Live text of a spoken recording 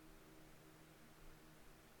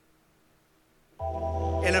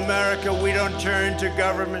In America, we don't turn to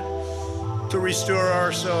government to restore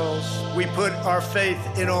our souls. We put our faith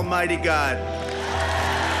in Almighty God.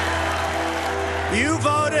 You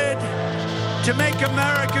voted to make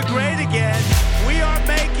America great again. We are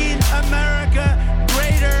making America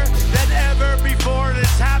greater than ever before, and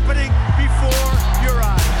it's happening before your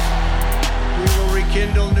eyes. We will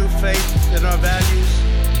rekindle new faith in our values,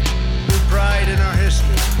 new pride in our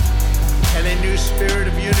history, and a new spirit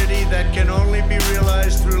of unity that can only be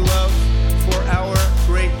realized through love for our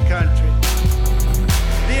great country.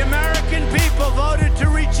 The American people voted to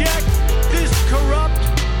reject this corrupt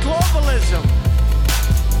globalism.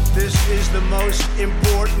 This is the most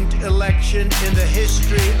important election in the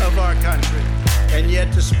history of our country. And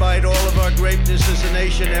yet, despite all of our greatness as a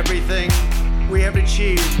nation, everything we have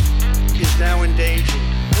achieved is now in danger.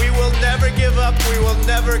 We will never give up. We will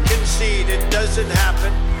never concede. It doesn't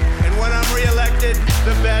happen. And when I'm reelected,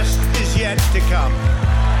 the best is yet to come.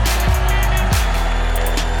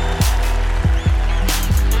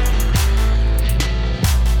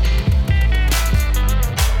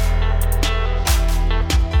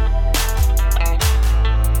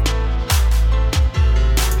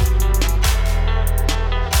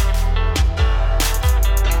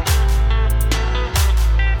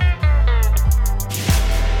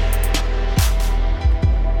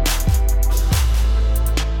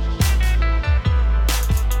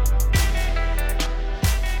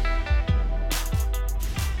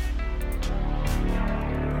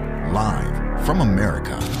 From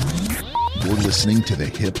America, you're listening to the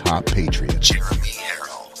Hip Hop Patriot, Jeremy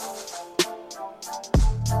Harrell.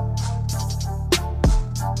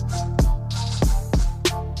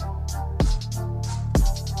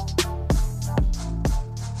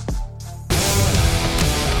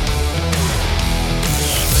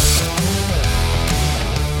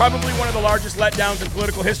 Probably one of the largest letdowns in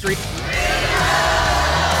political history.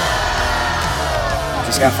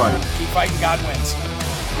 Just keep fighting. Keep fighting, God wins.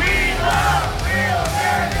 We love real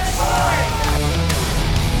American boys!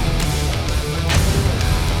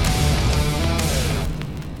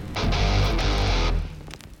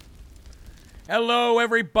 Hello,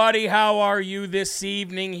 everybody. How are you this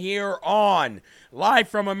evening here on Live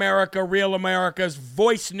from America, Real America's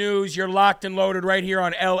Voice News? You're locked and loaded right here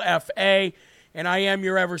on LFA, and I am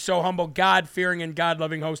your ever so humble, God-fearing, and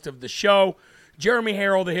God-loving host of the show, Jeremy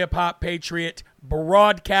Harrell, the hip-hop patriot,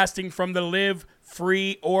 broadcasting from the Live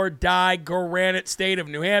Free or Die granite state of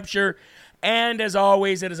New Hampshire. And as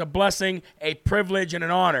always, it is a blessing, a privilege, and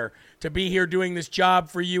an honor to be here doing this job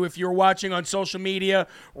for you. If you're watching on social media,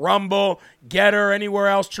 Rumble, Getter, anywhere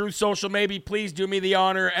else, Truth Social, maybe please do me the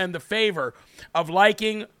honor and the favor of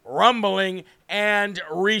liking, rumbling, and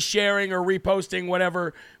resharing or reposting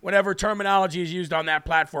whatever terminology is used on that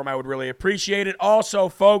platform. I would really appreciate it. Also,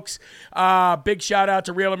 folks, big shout out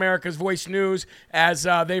to Real America's Voice News as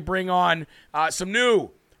they bring on some new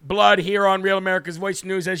blood here on Real America's Voice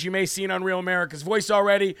News. As you may have seen on Real America's Voice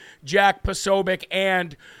already, Jack Posobiec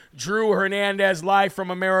and Drew Hernandez, Live from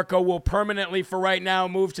America, will permanently, for right now,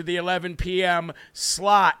 move to the 11 p.m.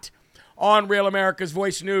 slot on Real America's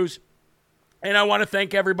Voice News. And I want to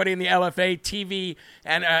thank everybody in the LFA TV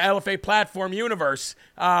and LFA platform universe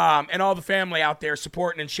and all the family out there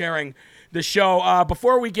supporting and sharing the show.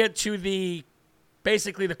 Before we get to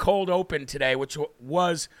basically the cold open today, which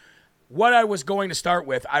was what I was going to start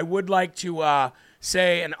with, I would like to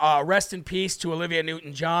say an rest in peace to Olivia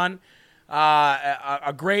Newton-John,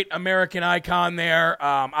 a great American icon there.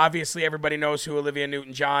 Obviously, everybody knows who Olivia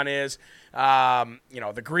Newton-John is.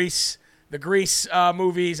 The Grease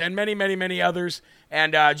movies, and many, many, many others.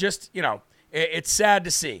 And it's sad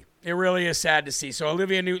to see. It really is sad to see. So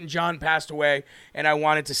Olivia Newton-John passed away, and I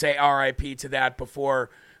wanted to say R.I.P. to that before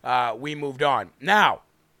we moved on. Now,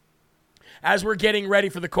 as we're getting ready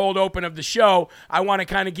for the cold open of the show, I want to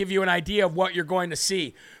kind of give you an idea of what you're going to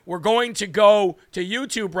see. We're going to go to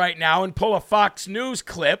YouTube right now and pull a Fox News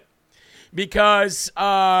clip because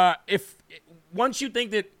as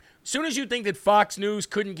soon as you think that Fox News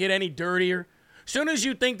couldn't get any dirtier, as soon as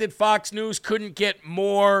you think that Fox News couldn't get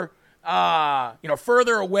more,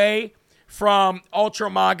 further away from Ultra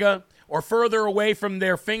MAGA or further away from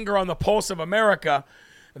their finger on the pulse of America,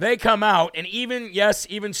 they come out, and even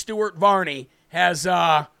Stuart Varney has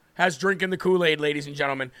drinking the Kool-Aid, ladies and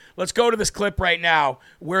gentlemen. Let's go to this clip right now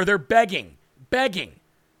where they're begging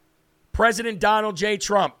President Donald J.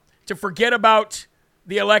 Trump to forget about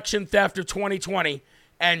the election theft of 2020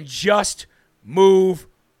 and just move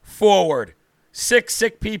forward.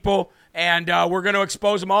 Sick people, and we're going to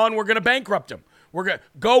expose them all, and we're going to bankrupt them. We're going to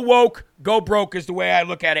go woke, go broke is the way I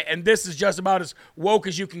look at it. And this is just about as woke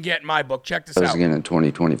as you can get in my book. Check this out. Again in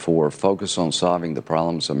 2024, focus on solving the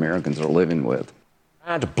problems Americans are living with.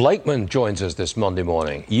 Brad Blakeman joins us this Monday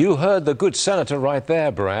morning. You heard the good senator right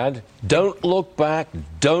there, Brad. Don't look back.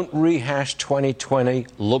 Don't rehash 2020.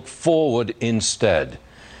 Look forward instead.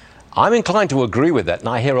 I'm inclined to agree with that, and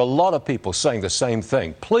I hear a lot of people saying the same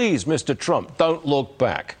thing. Please, Mr. Trump, don't look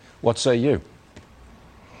back. What say you?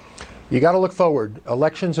 You got to look forward.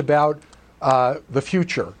 Election's about the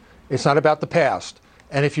future. It's not about the past.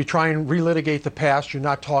 And if you try and relitigate the past, you're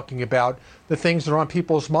not talking about the things that are on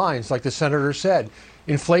people's minds, like the senator said.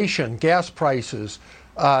 Inflation, gas prices,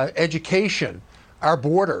 education, our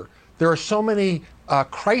border. There are so many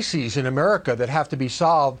crises in America that have to be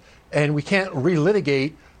solved, and we can't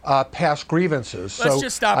relitigate past grievances. Let's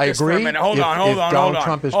just stop this for a minute. Hold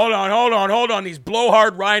on. These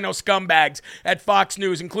blowhard rhino scumbags at Fox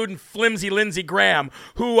News, including flimsy Lindsey Graham,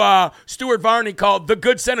 who Stuart Varney called the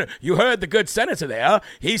good senator. You heard the good senator there.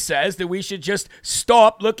 He says that we should just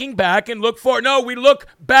stop looking back and look forward. No, we look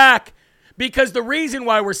back. Because the reason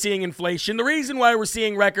why we're seeing inflation, the reason why we're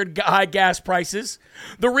seeing record high gas prices,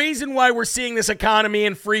 the reason why we're seeing this economy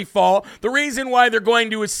in free fall, the reason why they're going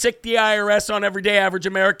to sick the IRS on everyday average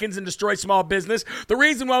Americans and destroy small business, the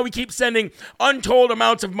reason why we keep sending untold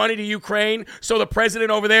amounts of money to Ukraine so the president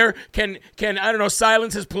over there can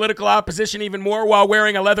silence his political opposition even more while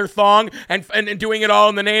wearing a leather thong and doing it all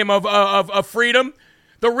in the name of freedom.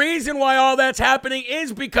 The reason why all that's happening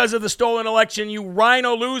is because of the stolen election, you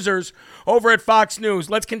rhino losers over at Fox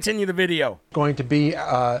News. Let's continue the video. Going to be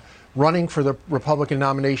running for the Republican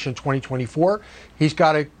nomination in 2024. He's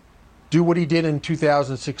got to do what he did in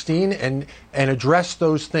 2016 and address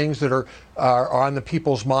those things that are on the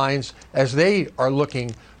people's minds as they are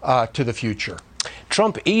looking to the future.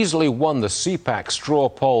 Trump easily won the CPAC straw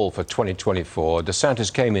poll for 2024.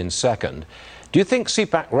 DeSantis came in second. Do you think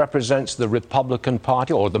CPAC represents the Republican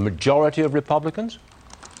Party or the majority of Republicans?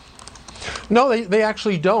 No, they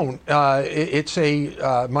actually don't. It's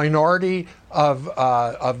a minority of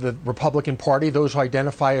the Republican Party, those who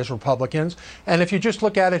identify as Republicans. And if you just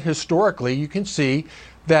look at it historically, you can see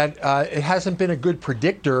that it hasn't been a good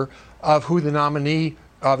predictor of who the nominee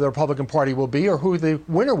of the Republican Party will be or who the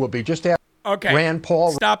winner will be. Just ask Rand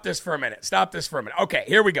Paul. Stop this for a minute. Okay,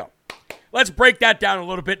 here we go. Let's break that down a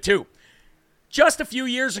little bit, too. Just a few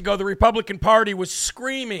years ago, the Republican Party was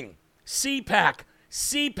screaming, CPAC,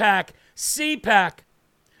 CPAC, CPAC.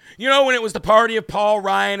 You know, when it was the party of Paul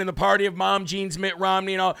Ryan and the party of Mom Jean's Mitt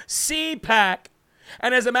Romney and all, CPAC.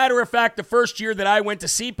 And as a matter of fact, the first year that I went to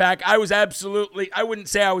CPAC, I was I wouldn't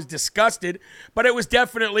say I was disgusted, but it was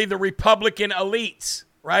definitely the Republican elites,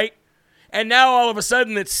 right? And now all of a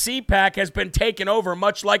sudden that CPAC has been taken over,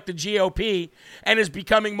 much like the GOP, and is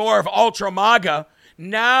becoming more of ultra MAGA.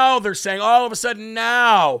 Now they're saying all of a sudden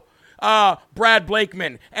now Brad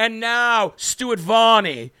Blakeman and now Stuart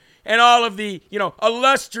Varney and all of the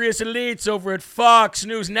illustrious elites over at Fox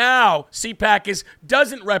News. Now CPAC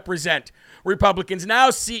doesn't represent Republicans. Now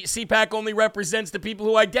CPAC only represents the people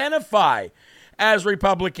who identify as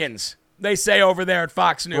Republicans. They say over there at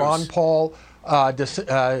Fox News. Ron Paul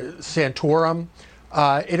Santorum.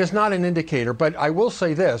 It is not an indicator, but I will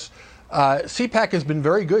say this. CPAC has been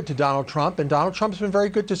very good to Donald Trump, and Donald Trump's been very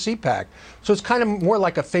good to CPAC. So it's kind of more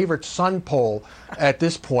like a favorite son poll at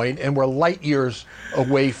this point, and we're light years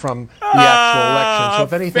away from the actual election. So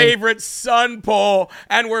if anything, favorite son poll,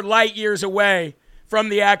 and we're light years away from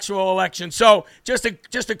the actual election. So just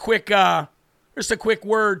a quick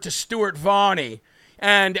word to Stuart Varney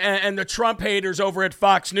and the Trump haters over at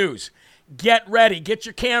Fox News. Get ready. Get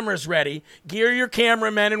your cameras ready. Gear your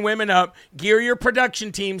cameramen and women up. Gear your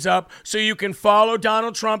production teams up so you can follow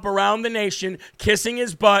Donald Trump around the nation, kissing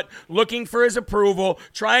his butt, looking for his approval,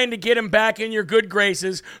 trying to get him back in your good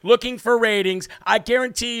graces, looking for ratings. I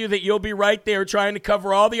guarantee you that you'll be right there trying to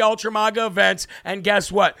cover all the Ultra MAGA events. And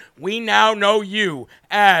guess what? We now know you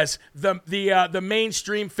as the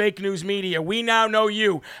mainstream fake news media. We now know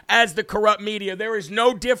you as the corrupt media. There is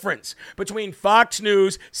no difference between Fox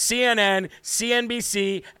News, CNN,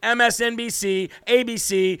 CNBC, MSNBC,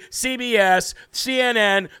 ABC, CBS,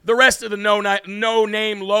 CNN, the rest of the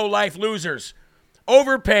no-name, low-life losers.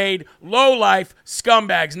 Overpaid, low-life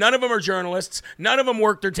scumbags. None of them are journalists. None of them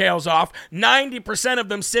work their tails off. 90% of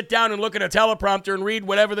them sit down and look at a teleprompter and read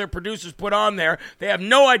whatever their producers put on there. They have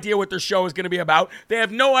no idea what their show is going to be about. They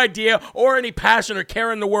have no idea or any passion or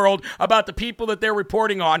care in the world about the people that they're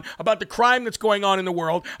reporting on, about the crime that's going on in the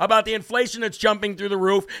world, about the inflation that's jumping through the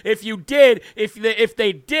roof. If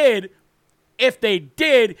they did,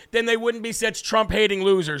 then they wouldn't be such Trump-hating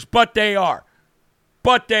losers. But they are.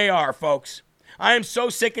 Folks. I am so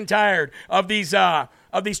sick and tired of these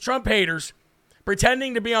Trump haters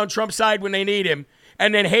pretending to be on Trump's side when they need him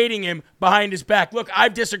and then hating him behind his back. Look,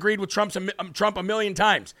 I've disagreed with Trump a million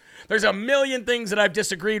times. There's a million things that I've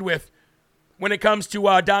disagreed with when it comes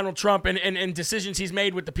to Donald Trump and decisions he's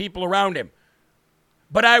made with the people around him.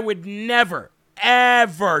 But I would never,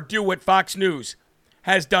 ever do what Fox News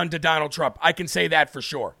has done to Donald Trump. I can say that for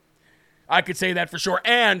sure. I could say that for sure.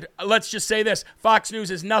 And let's just say this. Fox News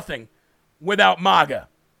is nothing without MAGA.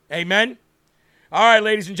 Amen? All right,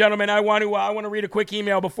 ladies and gentlemen, I want to read a quick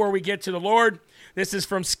email before we get to the Lord. This is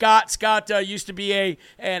from Scott. Scott used to be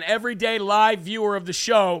an everyday live viewer of the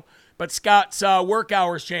show, but Scott's work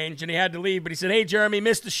hours changed and he had to leave. But he said, hey, Jeremy,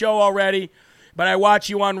 missed the show already, but I watch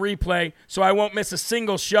you on replay, so I won't miss a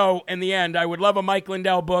single show in the end. I would love a Mike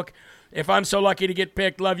Lindell book. If I'm so lucky to get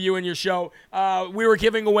picked, love you and your show. We were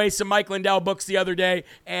giving away some Mike Lindell books the other day,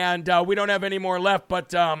 and we don't have any more left,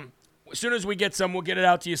 but as soon as we get some, we'll get it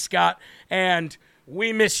out to you, Scott. And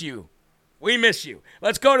we miss you. We miss you.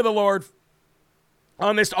 Let's go to the Lord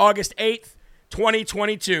on this August 8th,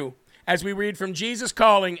 2022, as we read from Jesus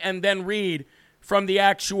Calling and then read from the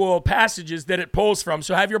actual passages that it pulls from.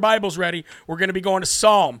 So have your Bibles ready. We're going to be going to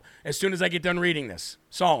Psalm as soon as I get done reading this.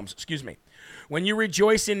 Psalms, excuse me. When you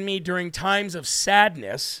rejoice in me during times of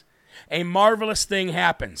sadness, a marvelous thing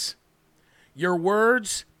happens. Your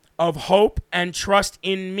words of hope and trust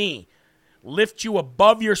in me lift you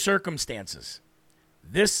above your circumstances.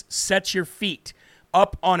 This sets your feet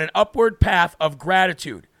up on an upward path of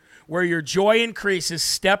gratitude, where your joy increases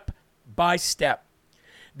step by step.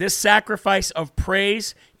 This sacrifice of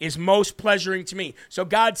praise is most pleasuring to me. So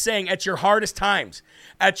God's saying at your hardest times,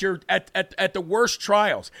 at the worst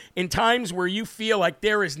trials, in times where you feel like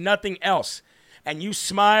there is nothing else, and you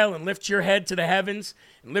smile and lift your head to the heavens,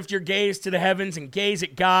 and lift your gaze to the heavens and gaze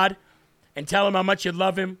at God, and tell him how much you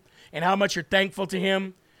love him, and how much you're thankful to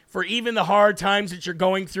him for even the hard times that you're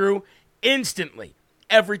going through, instantly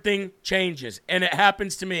everything changes. And it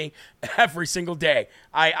happens to me every single day.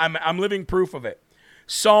 I'm living proof of it.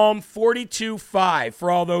 Psalm 42:5, for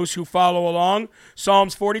all those who follow along.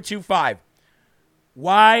 Psalms 42:5.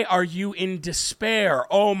 Why are you in despair,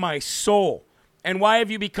 O my soul? And why have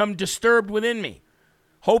you become disturbed within me?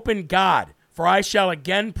 Hope in God, for I shall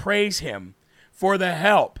again praise him for the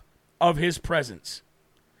help of his presence.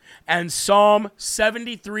 And Psalm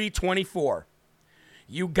 73:24.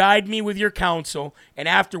 You guide me with your counsel, and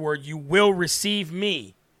afterward you will receive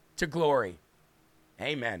me to glory.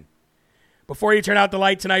 Amen. Before you turn out the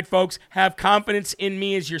light tonight, folks, have confidence in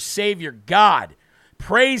me as your Savior, God.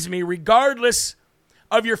 Praise me regardless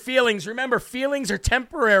of your feelings. Remember, feelings are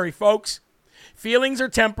temporary, folks. Feelings are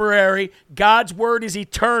temporary. God's word is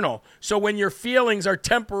eternal. So when your feelings are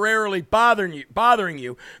temporarily bothering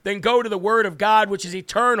you, then go to the word of God, which is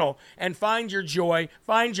eternal, and find your joy,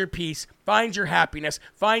 find your peace, find your happiness,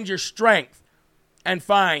 find your strength, and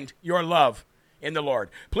find your love in the Lord.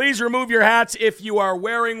 Please remove your hats if you are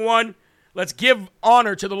wearing one. Let's give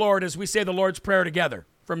honor to the Lord as we say the Lord's Prayer together.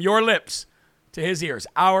 From your lips to his ears.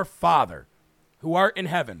 Our Father, who art in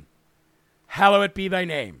heaven, hallowed be thy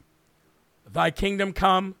name. Thy kingdom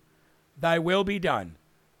come, thy will be done,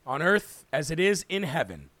 on earth as it is in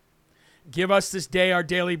heaven. Give us this day our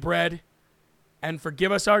daily bread, and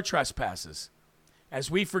forgive us our trespasses,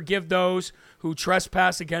 as we forgive those who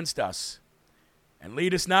trespass against us. And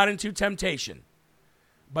lead us not into temptation,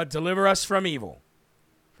 but deliver us from evil.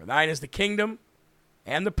 For thine is the kingdom,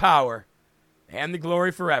 and the power, and the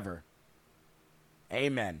glory forever.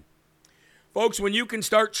 Amen. Folks, when you can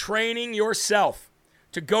start training yourself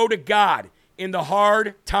to go to God in the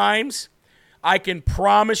hard times, I can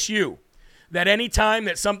promise you that any time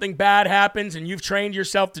that something bad happens and you've trained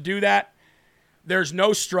yourself to do that, there's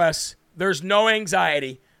no stress, there's no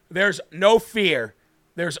anxiety, there's no fear,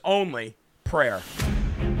 there's only prayer.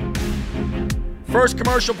 First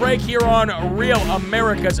commercial break here on Real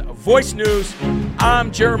America's Voice News.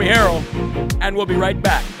 I'm Jeremy Harrell, and we'll be right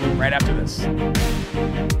back right after this.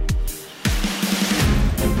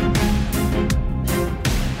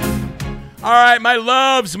 All right, my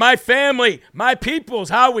loves, my family, my peoples,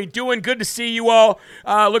 how we doing? Good to see you all.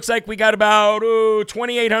 Looks like we got about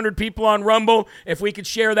 2,800 people on Rumble. If we could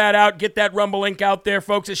share that out, get that Rumble link out there,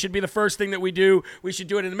 folks. It should be the first thing that we do. We should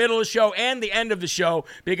do it in the middle of the show and the end of the show,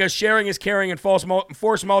 because sharing is caring, and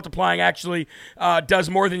force multiplying actually does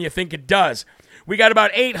more than you think it does. We got about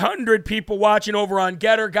 800 people watching over on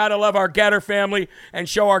Getter. Gotta love our Getter family and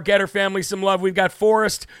show our Getter family some love. We've got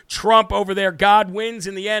Forrest Trump over there. God wins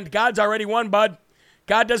in the end. God's already won, bud.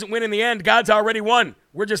 God doesn't win in the end. God's already won.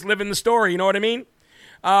 We're just living the story. You know what I mean?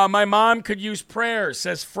 My mom could use prayers,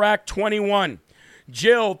 says Frack21.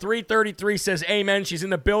 Jill 333 says amen. She's in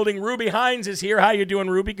the building. Ruby Hines is here. How you doing,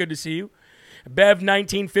 Ruby? Good to see you. Bev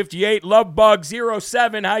 1958. Lovebug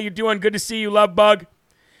 07. How you doing? Good to see you, Lovebug.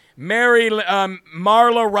 Mary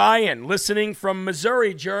Marla Ryan listening from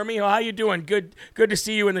Missouri. Jeremy, how you doing? Good to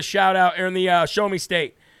see you in the shout out or in the Show Me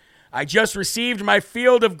State. I just received my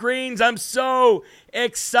field of greens. I'm so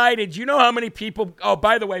excited. You know how many people... Oh,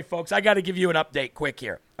 by the way, folks, I got to give you an update quick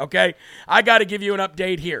here, okay? I got to give you an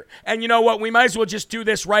update here. And you know what? We might as well just do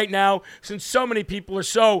this right now since so many people are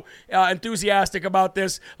so enthusiastic about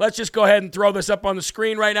this. Let's just go ahead and throw this up on the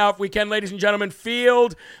screen right now if we can, ladies and gentlemen.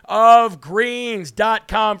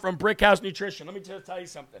 Fieldofgreens.com from Brickhouse Nutrition. Let me just tell you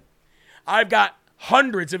something. I've got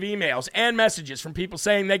hundreds of emails and messages from people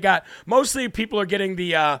saying they got... Mostly people are getting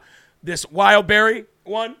the... this wild berry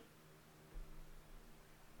one.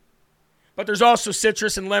 But there's also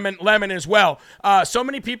citrus and lemon as well. So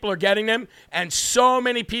many people are getting them, and so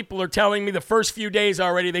many people are telling me the first few days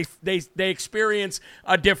already they experience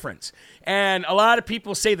a difference. And a lot of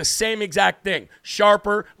people say the same exact thing.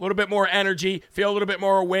 Sharper, a little bit more energy, feel a little bit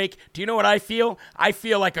more awake. Do you know what I feel? I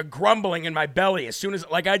feel like a grumbling in my belly as soon as,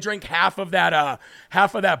 like, I drink half of that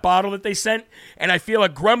bottle that they sent, and I feel a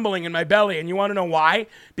grumbling in my belly. And you want to know why?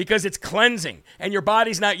 Because it's cleansing, and your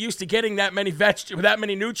body's not used to getting that many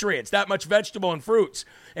nutrients, that much vegetable and fruits.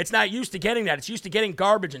 It's not used to getting that. It's used to getting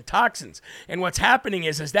garbage and toxins. And what's happening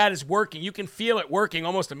is that is working. You can feel it working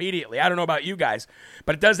almost immediately. I don't know about you guys,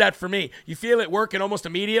 but it does that for me. You feel it working almost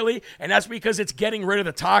immediately, and that's because it's getting rid of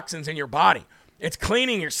the toxins in your body. It's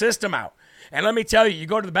cleaning your system out. And let me tell you, you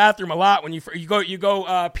go to the bathroom a lot when you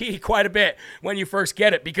go pee quite a bit when you first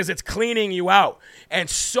get it because it's cleaning you out. And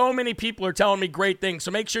so many people are telling me great things.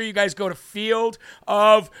 So make sure you guys go to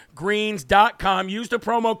fieldofgreens.com. Use the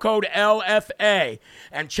promo code LFA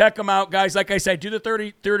and check them out, guys. Like I said, do the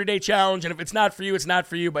 30-day challenge. And if it's not for you, it's not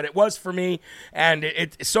for you. But it was for me. And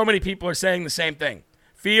so many people are saying the same thing.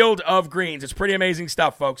 Field of Greens. It's pretty amazing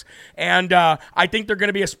stuff, folks. And I think they're going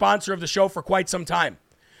to be a sponsor of the show for quite some time.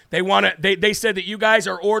 They said that you guys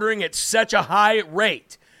are ordering at such a high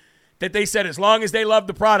rate that they said as long as they love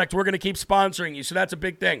the product, we're going to keep sponsoring you. So that's a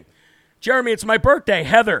big thing. Jeremy, it's my birthday.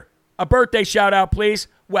 Heather, a birthday shout out, please.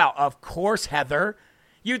 Well, of course, Heather.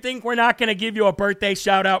 You think we're not going to give you a birthday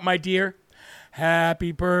shout out, my dear?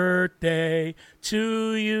 Happy birthday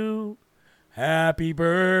to you. Happy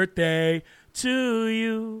birthday to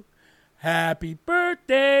you. Happy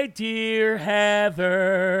birthday, dear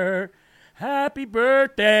Heather. Happy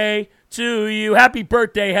birthday to you. Happy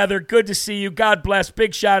birthday, Heather. Good to see you. God bless.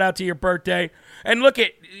 Big shout out to your birthday. And look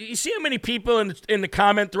you see how many people in the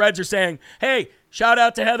comment threads are saying, hey, shout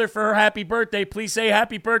out to Heather for her happy birthday. Please say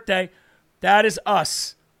happy birthday. That is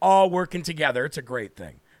us all working together. It's a great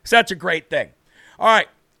thing. Such a great thing. All right,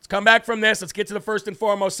 let's come back from this. Let's get to the first and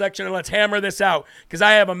foremost section and let's hammer this out because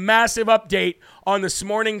I have a massive update on this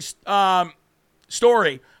morning's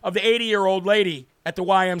story of the 80-year-old lady at the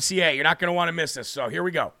YMCA. You're not going to want to miss this, so here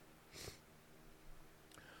we go.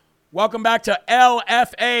 Welcome back to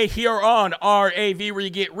LFA here on RAV, where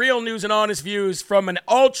you get real news and honest views from an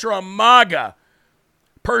ultra MAGA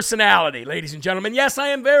personality, ladies and gentlemen. Yes, I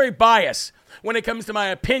am very biased when it comes to my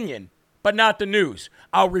opinion, but not the news.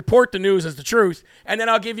 I'll report the news as the truth, and then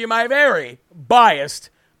I'll give you my very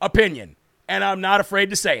biased opinion, and I'm not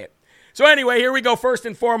afraid to say it. So anyway, here we go. First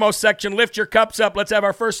and foremost section. Lift your cups up. Let's have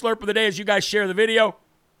our first slurp of the day as you guys share the video.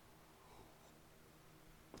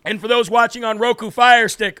 And for those watching on Roku Fire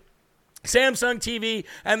Stick, Samsung TV,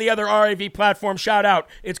 and the other RAV platform, shout out.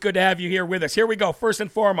 It's good to have you here with us. Here we go. First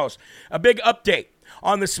and foremost, a big update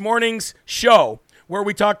on this morning's show where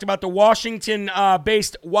we talked about the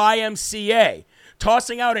Washington-based YMCA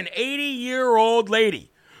tossing out an 80-year-old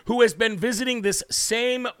lady who has been visiting this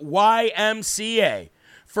same YMCA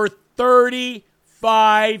for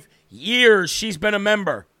 35 years. She's been a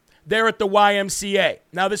member there at the YMCA.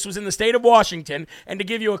 Now, this was in the state of Washington, and to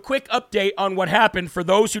give you a quick update on what happened for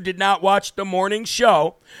those who did not watch the morning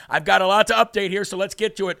show, I've got a lot to update here, so let's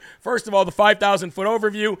get to it. First of all, the 5,000-foot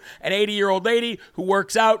overview, an 80-year-old lady who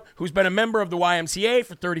works out, who's been a member of the YMCA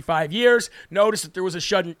for 35 years, noticed that there was a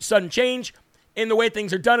sudden change in the way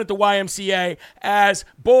things are done at the YMCA as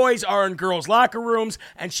boys are in girls' locker rooms,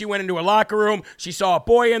 and she went into a locker room. She saw a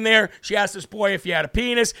boy in there. She asked this boy if he had a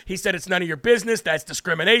penis. He said, it's none of your business. That's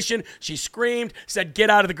discrimination. She screamed, said, get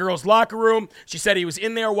out of the girls' locker room. She said he was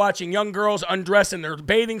in there watching young girls undress in their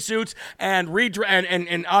bathing suits and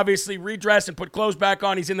obviously redress and put clothes back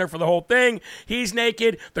on. He's in there for the whole thing. He's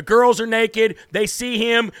naked. The girls are naked. They see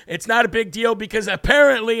him. It's not a big deal because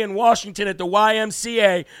apparently in Washington at the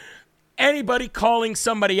YMCA, anybody calling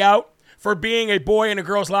somebody out for being a boy in a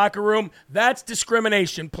girl's locker room, that's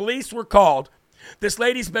discrimination. Police were called This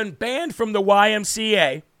lady's been banned from the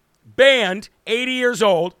YMCA, banned, 80 years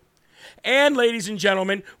old. And, ladies and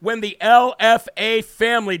gentlemen, when the LFA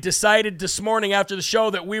family decided this morning after the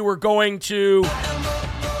show that we were going to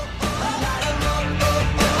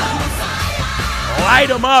light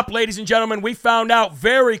them up, ladies and gentlemen, we found out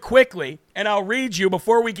very quickly, and I'll read you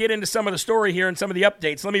before we get into some of the story here and some of the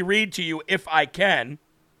updates. Let me read to you, if I can,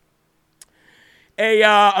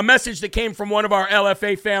 a message that came from one of our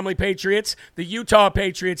LFA family patriots, the Utah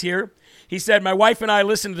Patriots here. He said, my wife and I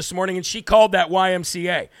listened this morning, and she called that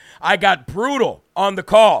YMCA. I got brutal on the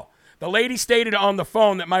call. The lady stated on the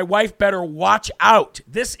phone that my wife better watch out.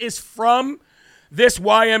 This is from this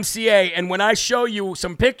YMCA, and when I show you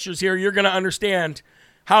some pictures here, you're going to understand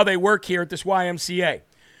how they work here at this YMCA.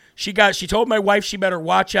 She told my wife she better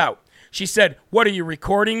watch out. She said, what, are you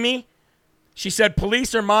recording me? She said,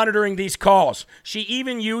 police are monitoring these calls. She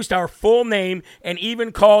even used our full name and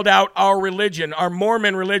even called out our religion, our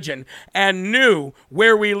Mormon religion, and knew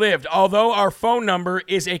where we lived, although our phone number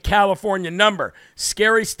is a California number.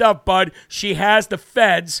 Scary stuff, bud. She has the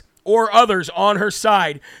feds or others on her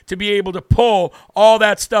side to be able to pull all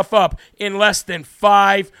that stuff up in less than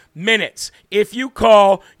 5 minutes. If you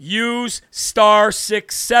call, use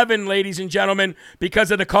 *67, ladies and gentlemen,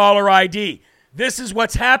 because of the caller ID. This is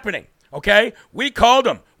what's happening. Okay, we called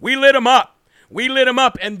them. We lit them up.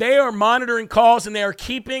 And they are monitoring calls, and they are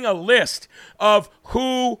keeping a list of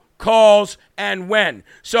who calls and when.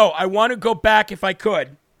 So I want to go back, if I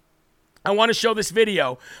could. I want to show this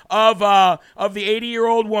video of the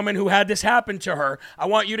 80-year-old woman who had this happen to her. I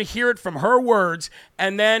want you to hear it from her words,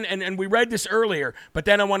 and then, and we read this earlier, but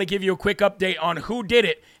then I want to give you a quick update on who did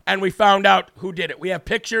it, and we found out who did it. We have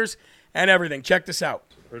pictures and everything. Check this out.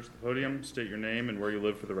 Approach the podium, state your name and where you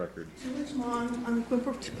live for the record. On the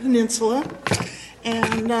Quimper Peninsula,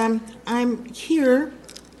 and I'm here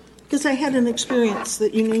because I had an experience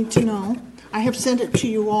that you need to know. I have sent it to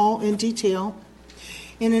you all in detail.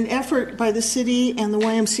 In an effort by the city and the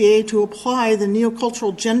YMCA to apply the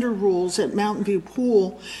neocultural gender rules at Mountain View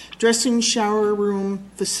Pool, dressing shower room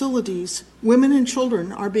facilities, women and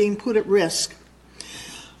children are being put at risk.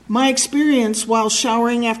 My experience while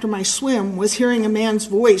showering after my swim was hearing a man's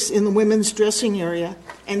voice in the women's dressing area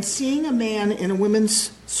and seeing a man in a women's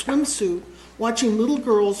swimsuit watching little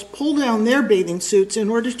girls pull down their bathing suits in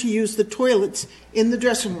order to use the toilets in the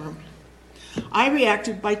dressing room. I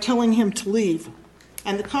reacted by telling him to leave,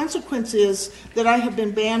 and the consequence is that I have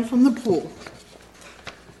been banned from the pool.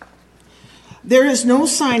 There is no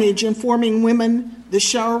signage informing women the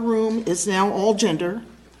shower room is now all gender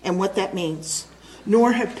and what that means.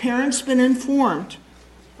 Nor have parents been informed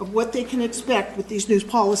of what they can expect with these new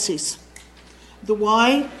policies. The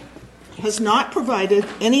Y has not provided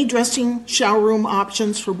any dressing shower room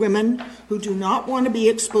options for women who do not want to be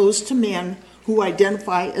exposed to men who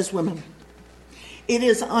identify as women. It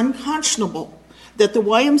is unconscionable that the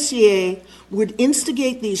YMCA would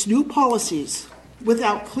instigate these new policies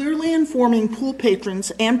without clearly informing pool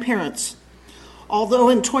patrons and parents. Although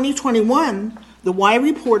in 2021, the Y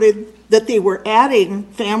reported that they were adding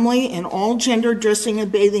family and all gender dressing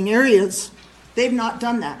and bathing areas, they've not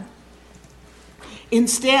done that.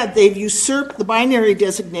 Instead, they've usurped the binary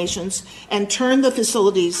designations and turned the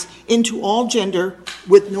facilities into all gender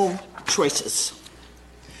with no choices.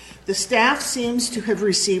 The staff seems to have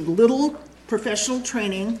received little professional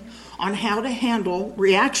training on how to handle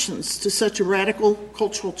reactions to such a radical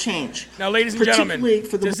cultural change. Now, ladies and gentlemen,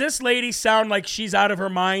 does this lady sound like she's out of her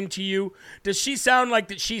mind to you? Does she sound like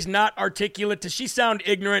that she's not articulate? Does she sound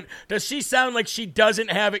ignorant? Does she sound like she doesn't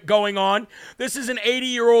have it going on? This is an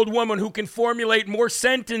 80-year-old woman who can formulate more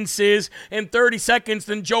sentences in 30 seconds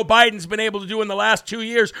than Joe Biden's been able to do in the last 2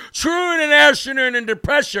 years. True international and under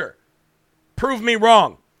pressure. Prove me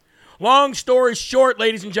wrong. Long story short,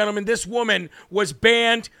 ladies and gentlemen, this woman was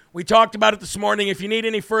banned. We talked about it this morning. If you need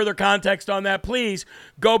any further context on that, please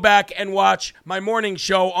go back and watch my morning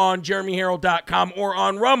show on JeremyHerald.com or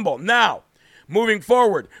on Rumble. Now, moving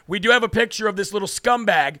forward, we do have a picture of this little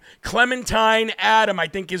scumbag, Clementine Adam, I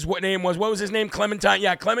think his name was. What was his name? Clementine.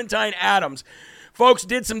 Yeah, Clementine Adams. Folks,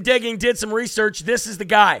 did some digging, did some research. This is the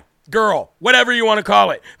guy, girl, whatever you want to call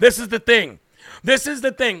it. This is the thing. This is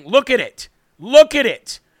the thing. Look at it. Look at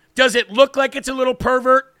it. Does it look like it's a little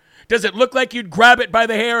pervert? Does it look like you'd grab it by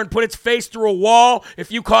the hair and put its face through a wall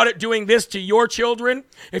if you caught it doing this to your children?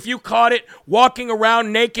 If you caught it walking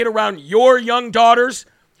around naked around your young daughters,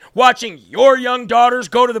 watching your young daughters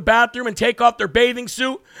go to the bathroom and take off their bathing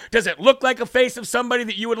suit? Does it look like a face of somebody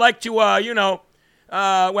that you would like to,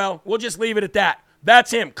 well, we'll just leave it at that.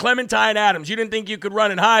 That's him, Clementine Adams. You didn't think you could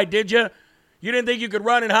run and hide, did you? You didn't think you could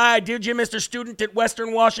run and hide, did you, Mr. Student at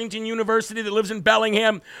Western Washington University that lives in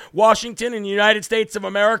Bellingham, Washington in the United States of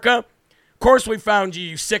America? Of course we found you,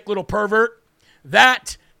 you sick little pervert.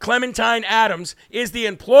 That Clementine Adams is the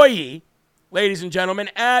employee, ladies and gentlemen,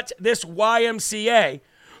 at this YMCA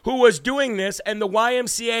who was doing this, and the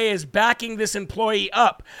YMCA is backing this employee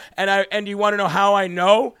up. And you want to know how I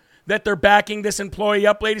know that they're backing this employee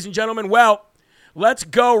up, ladies and gentlemen? Well, let's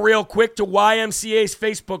go real quick to YMCA's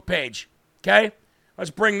Facebook page. Okay, let's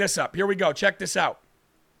bring this up. Here we go. Check this out.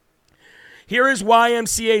 Here is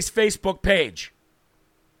YMCA's Facebook page.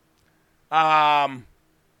 Let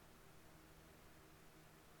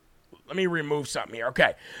me remove something here.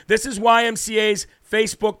 Okay, this is YMCA's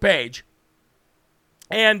Facebook page.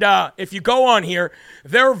 And if you go on here,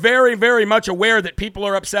 they're very, very much aware that people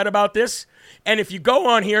are upset about this. And if you go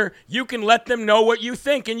on here, you can let them know what you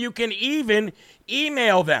think, and you can even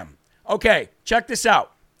email them. Okay, check this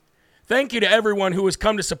out. Thank you to everyone who has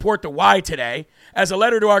come to support the Y today. As a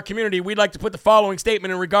letter to our community, we'd like to put the following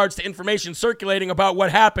statement in regards to information circulating about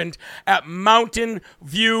what happened at Mountain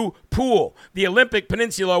View Pool. The Olympic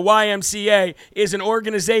Peninsula YMCA is an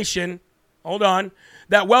organization,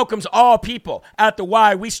 that welcomes all people. At the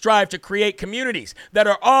Y, we strive to create communities that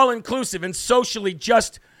are all inclusive and socially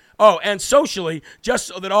just so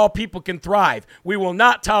that all people can thrive. We will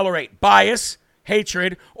not tolerate bias,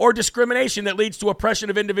 hatred, or discrimination that leads to oppression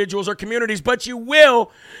of individuals or communities, but you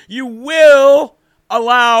will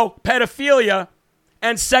allow pedophilia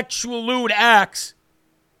and sexual lewd acts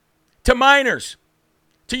to minors,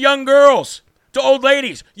 to young girls, to old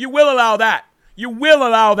ladies. You will allow that. You will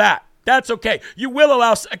allow that. That's okay. You will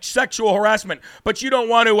allow sexual harassment, but you don't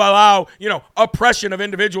want to allow, oppression of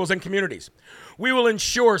individuals and communities. We will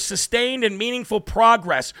ensure sustained and meaningful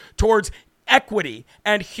progress towards equity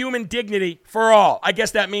and human dignity for all. I guess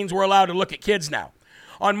that means we're allowed to look at kids now.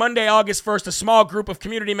 On Monday, August 1st, a small group of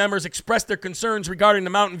community members expressed their concerns regarding the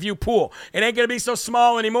Mountain View Pool. It ain't going to be so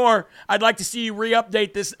small anymore. I'd like to see you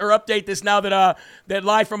update this now that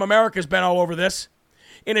Live from America's been all over this.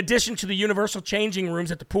 In addition to the universal changing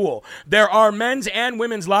rooms at the pool, there are men's and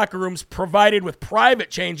women's locker rooms provided with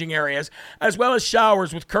private changing areas, as well as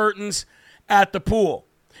showers with curtains at the pool.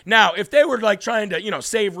 Now, if they were trying to,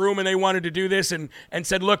 save room and they wanted to do this and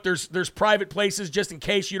said, look, there's private places just in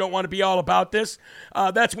case you don't want to be all about this,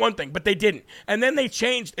 that's one thing, but they didn't. And then they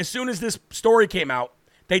changed, as soon as this story came out,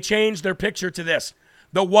 they changed their picture to this,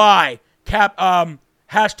 the Y,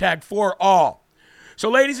 hashtag for all. So,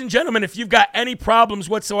 ladies and gentlemen, if you've got any problems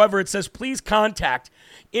whatsoever, it says please contact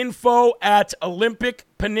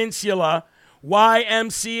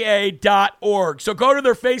info@OlympicPeninsulaYMCA.org. So go to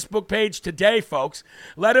their Facebook page today, folks.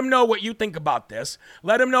 Let them know what you think about this.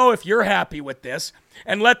 Let them know if you're happy with this.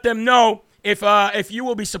 And let them know if you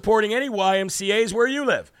will be supporting any YMCAs where you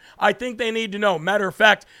live. I think they need to know. Matter of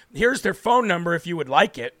fact, here's their phone number if you would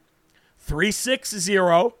like it.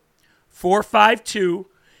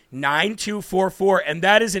 360-452-9244, and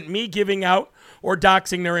that isn't me giving out or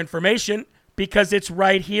doxing their information because it's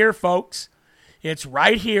right here, folks. It's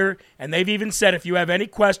right here, and they've even said if you have any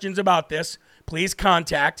questions about this, please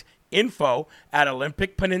contact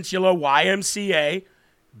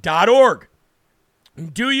info@OlympicPeninsulaYMCA.org.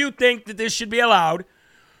 Do you think that this should be allowed?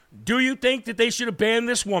 Do you think that they should have banned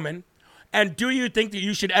this woman? And do you think that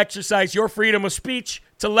you should exercise your freedom of speech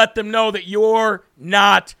to let them know that you're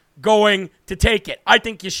not going to take it? I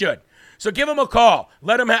think you should. So give them a call.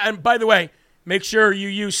 Let them and by the way, make sure you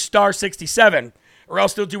use star 67 or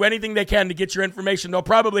else they'll do anything they can to get your information. They'll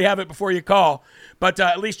probably have it before you call, but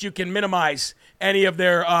at least you can minimize any of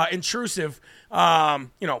their intrusive,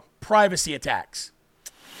 privacy attacks.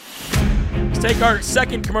 Let's take our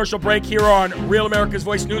second commercial break here on Real America's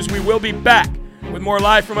Voice News. We will be back with more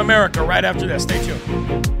Live from America right after this. Stay tuned.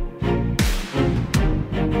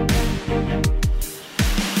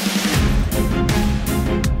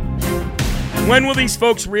 When will these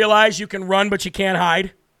folks realize you can run but you can't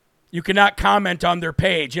hide? You cannot comment on their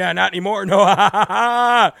page. Yeah, not anymore. No.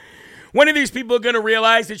 When are these people going to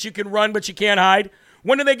realize that you can run but you can't hide?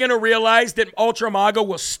 When are they going to realize that Ultra MAGA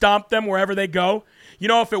will stomp them wherever they go? You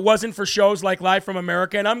know, if it wasn't for shows like Live from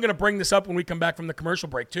America, and I'm going to bring this up when we come back from the commercial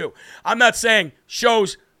break too. I'm not saying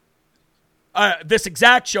shows, this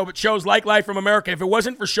exact show, but shows like Live from America. If it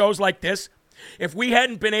wasn't for shows like this, if we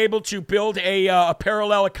hadn't been able to build a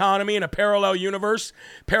parallel economy and a parallel universe,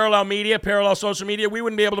 parallel media, parallel social media, we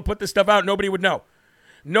wouldn't be able to put this stuff out. Nobody would know.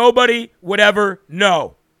 Nobody would ever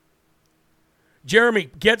know. Jeremy,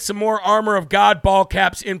 get some more Armor of God ball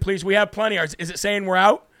caps in, please. We have plenty. Is it saying we're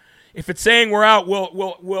out? If it's saying we're out,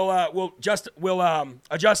 we'll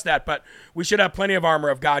adjust that. But we should have plenty of Armor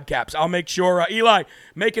of God caps. I'll make sure. Eli,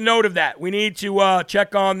 make a note of that. We need to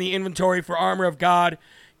check on the inventory for Armor of God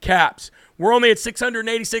caps. We're only at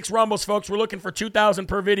 686 rumbles, folks. We're looking for 2,000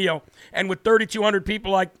 per video. And with 3,200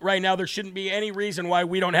 people like right now, there shouldn't be any reason why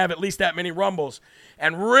we don't have at least that many rumbles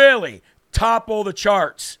and really topple the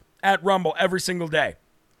charts at Rumble every single day.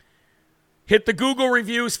 Hit the Google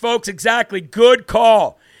reviews, folks. Exactly. Good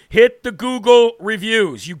call. Hit the Google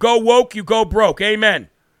reviews. You go woke, you go broke. Amen.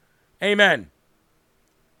 Amen.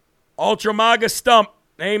 Ultra MAGA Stump.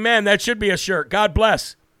 Amen. That should be a shirt. God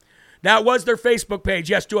bless. That was their Facebook page.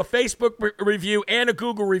 Yes, do a Facebook review and a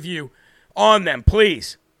Google review on them,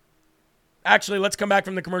 please. Actually, let's come back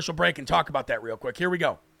from the commercial break and talk about that real quick. Here we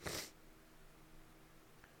go.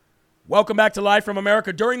 Welcome back to Live from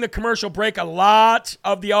America. During the commercial break, a lot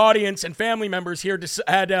of the audience and family members here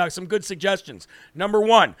had some good suggestions. Number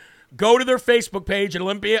one, go to their Facebook page at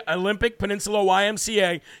Olympic Peninsula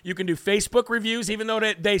YMCA. You can do Facebook reviews, even though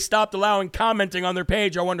they stopped allowing commenting on their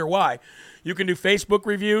page. I wonder why. You can do Facebook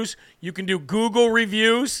reviews. You can do Google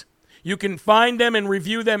reviews. You can find them and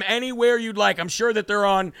review them anywhere you'd like. I'm sure that they're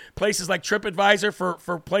on places like TripAdvisor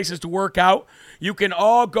for places to work out. You can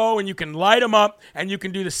all go and you can light them up, and you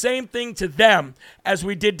can do the same thing to them as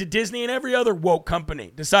we did to Disney and every other woke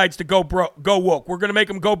company decides to go woke. We're going to make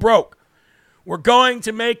them go broke. We're going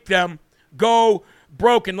to make them go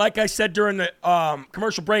broke. And like I said during the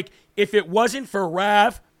commercial break, if it wasn't for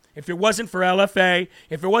RAV, if it wasn't for LFA,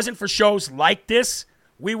 if it wasn't for shows like this,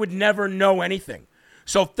 we would never know anything.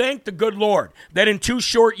 So thank the good Lord that in 2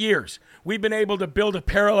 short years, we've been able to build a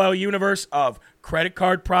parallel universe of credit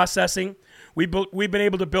card processing. We've been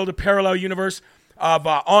able to build a parallel universe of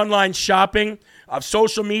online shopping, of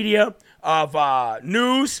social media, of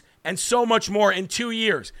news, and so much more in 2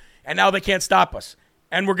 years. And now they can't stop us.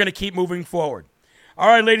 And we're going to keep moving forward. All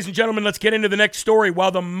right, ladies and gentlemen, let's get into the next story.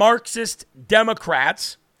 While the Marxist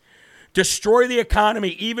Democrats destroy the economy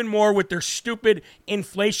even more with their stupid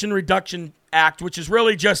Inflation Reduction Act, which is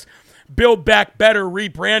really just Build Back Better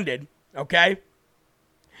rebranded, okay?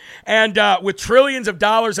 And with trillions of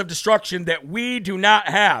dollars of destruction that we do not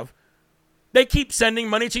have, they keep sending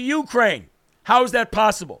money to Ukraine. How is that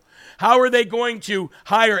possible? How are they going to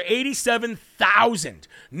hire 87,000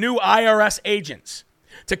 new IRS agents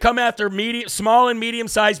to come after small and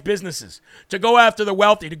medium-sized businesses, to go after the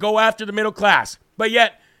wealthy, to go after the middle class? But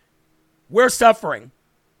yet, we're suffering,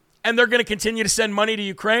 and they're going to continue to send money to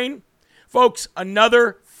Ukraine? Folks,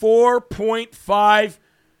 another $4.5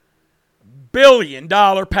 billion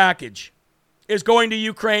package is going to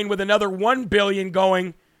Ukraine, with another $1 billion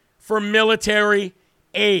going for military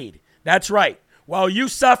aid. That's right. While you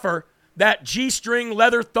suffer, that G-string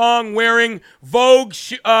leather thong wearing Vogue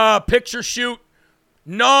picture shoot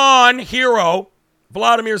non-hero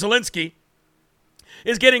Vladimir Zelensky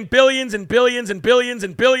is getting billions and billions and billions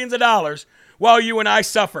and billions of dollars while you and I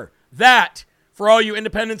suffer. That, for all you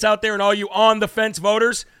independents out there and all you on-the-fence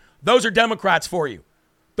voters, those are Democrats for you.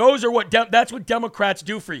 That's what Democrats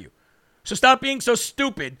do for you. So stop being so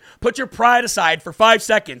stupid. Put your pride aside for 5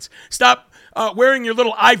 seconds. Stop wearing your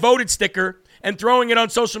little I voted sticker and throwing it on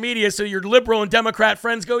social media so your liberal and Democrat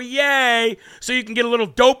friends go, yay, so you can get a little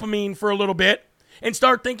dopamine for a little bit. And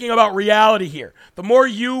start thinking about reality here. The more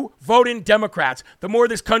you vote in Democrats, the more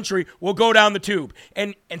this country will go down the tube.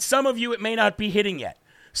 And some of you, it may not be hitting yet.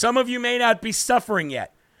 Some of you may not be suffering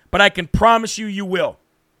yet. But I can promise you, you will.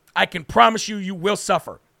 I can promise you, you will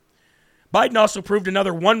suffer. Biden also approved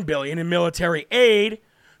another $1 billion in military aid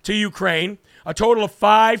to Ukraine, a total of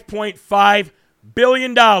 $5.5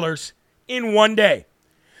 billion in one day.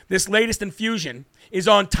 This latest infusion is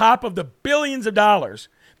on top of the billions of dollars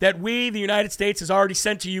that we, the United States, has already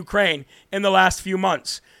sent to Ukraine in the last few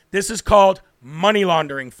months. This is called money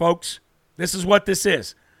laundering, folks. This is what this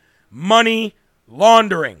is. Money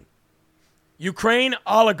laundering. Ukraine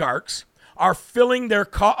oligarchs are filling their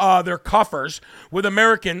coffers with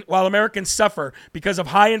while Americans suffer because of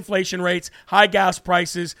high inflation rates, high gas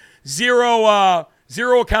prices, zero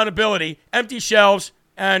accountability, empty shelves,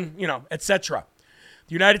 and, etc.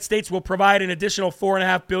 The United States will provide an additional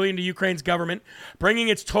 $4.5 billion to Ukraine's government, bringing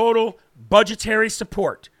its total budgetary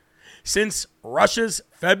support since Russia's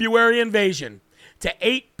February invasion to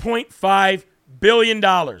 $8.5 billion.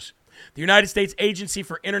 The United States Agency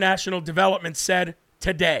for International Development said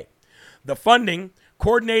today. The funding,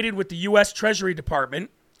 coordinated with the U.S. Treasury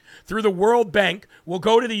Department through the World Bank, will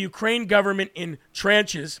go to the Ukraine government in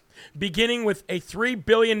tranches, beginning with a $3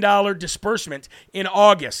 billion disbursement in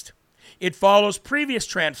August. It follows previous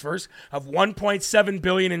transfers of $1.7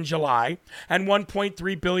 billion in July and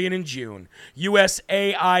 $1.3 billion in June.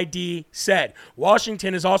 USAID said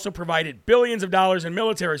Washington has also provided billions of dollars in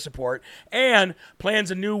military support and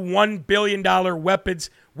plans a new $1 billion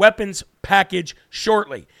weapons package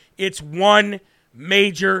shortly. It's one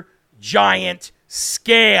major, giant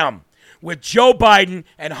scam with Joe Biden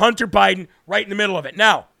and Hunter Biden right in the middle of it.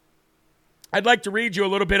 Now, I'd like to read you a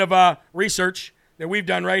little bit of research that we've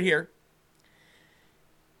done right here.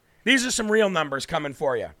 These are some real numbers coming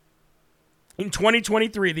for you. In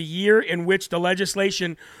 2023, the year in which the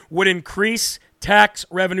legislation would increase tax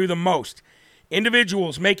revenue the most,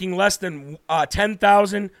 individuals making less than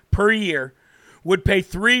 $10,000 per year would pay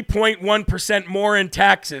 3.1% more in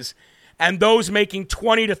taxes, and those making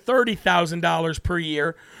 $20,000 to $30,000 per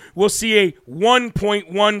year will see a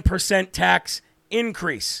 1.1% tax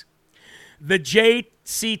increase. The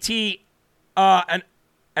JCT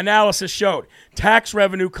analysis showed tax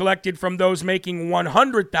revenue collected from those making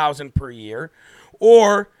 $100,000 per year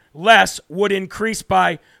or less would increase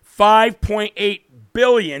by $5.8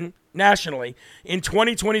 billion nationally in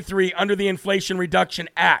 2023 under the Inflation Reduction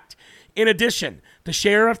Act. In addition, the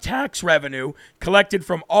share of tax revenue collected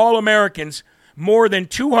from all Americans more than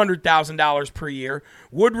 $200,000 per year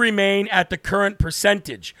would remain at the current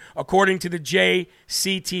percentage, according to the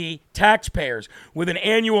JCT. Taxpayers with an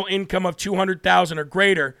annual income of $200,000 or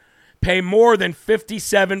greater pay more than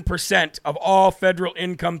 57% of all federal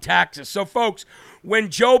income taxes. So, folks, when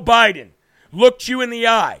Joe Biden looked you in the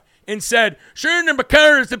eye and said, Senator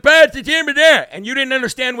McCarthy is the best at there, and you didn't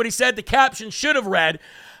understand what he said, the caption should have read,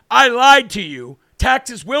 I lied to you.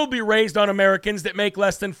 Taxes will be raised on Americans that make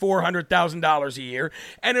less than $400,000 a year,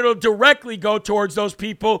 and it'll directly go towards those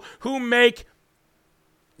people who make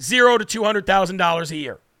 $0 to $200,000 a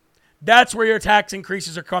year. That's where your tax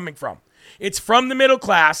increases are coming from. It's from the middle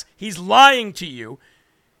class. He's lying to you,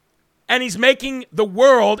 and he's making the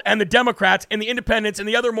world and the Democrats and the independents and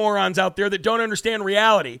the other morons out there that don't understand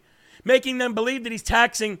reality, making them believe that he's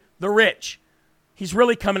taxing the rich. He's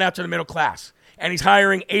really coming after the middle class, and he's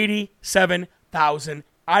hiring 87,000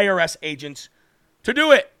 IRS agents to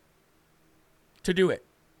do it.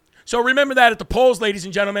 So remember that at the polls, ladies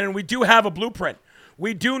and gentlemen, and we do have a blueprint.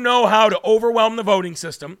 We do know how to overwhelm the voting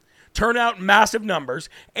system, turn out massive numbers,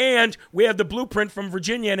 and we have the blueprint from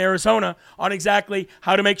Virginia and Arizona on exactly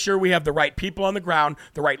how to make sure we have the right people on the ground,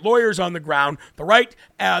 the right lawyers on the ground, the right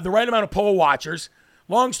amount of poll watchers.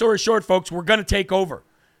 Long story short, folks, we're going to take over.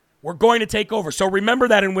 We're going to take over. So remember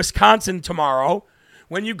that in Wisconsin tomorrow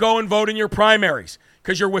when you go and vote in your primaries,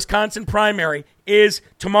 because your Wisconsin primary is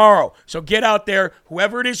tomorrow. So get out there,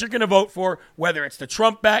 whoever it is you're going to vote for, whether it's the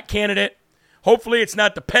Trump-backed candidate, hopefully it's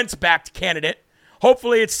not the Pence-backed candidate,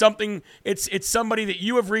 hopefully it's somebody that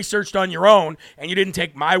you have researched on your own, and you didn't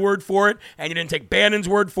take my word for it, and you didn't take Bannon's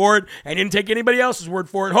word for it, and you didn't take anybody else's word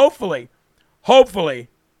for it. Hopefully,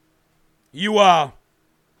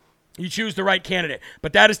 you choose the right candidate.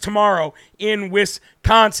 But that is tomorrow in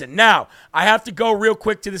Wisconsin. Now, I have to go real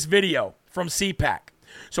quick to this video from CPAC.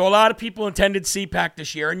 So a lot of people attended CPAC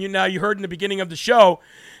this year, and you heard in the beginning of the show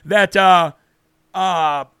that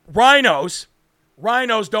rhinos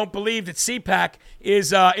don't believe that CPAC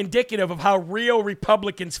is indicative of how real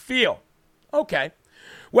Republicans feel. Okay.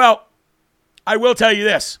 Well, I will tell you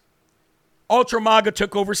this. Ultra MAGA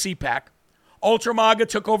took over CPAC. Ultra MAGA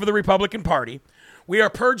took over the Republican Party. We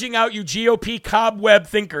are purging out you GOP cobweb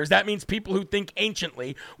thinkers. That means people who think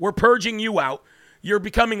anciently. We're purging you out. You're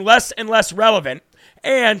becoming less and less relevant.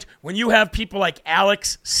 And when you have people like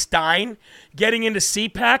Alex Stein getting into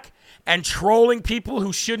CPAC and trolling people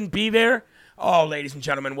who shouldn't be there, oh, ladies and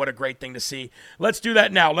gentlemen, what a great thing to see. Let's do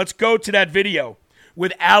that now. Let's go to that video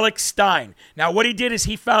with Alex Stein. Now, what he did is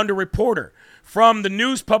he found a reporter from the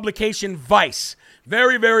news publication Vice.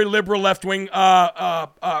 Very, very liberal left-wing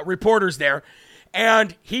reporters there.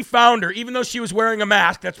 And he found her, even though she was wearing a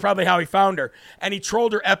mask. That's probably how he found her. And he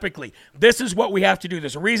trolled her epically. This is what we have to do.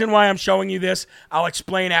 There's a reason why I'm showing you this. I'll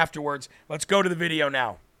explain afterwards. Let's go to the video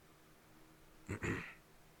now.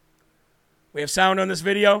 We have sound on this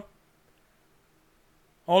video?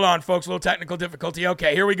 Hold on, folks. A little technical difficulty.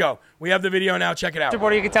 Okay, here we go. We have the video now. Check it out.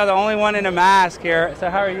 Reporter, you can tell the only one in a mask here. So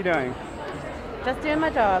how are you doing? Just doing my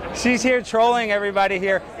job. She's here trolling everybody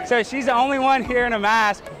here. So she's the only one here in a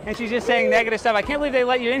mask, and she's just saying negative stuff. I can't believe they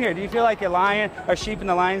let you in here. Do you feel like you're lying or sheep in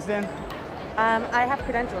the lion's den? I have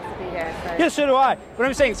credentials to be here. So. Yeah, so do I. But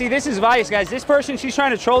I'm saying, see, this is Vice, guys. This person, she's trying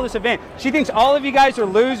to troll this event. She thinks all of you guys are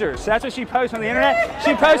losers. So that's what she posts on the internet.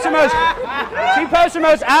 She posts the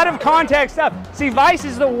most out of context stuff. See, Vice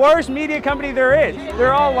is the worst media company there is.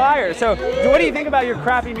 They're all liars. So what do you think about your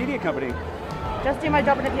crappy media company? Just do my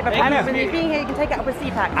job, and if you have a problem with me being here, you can take it up with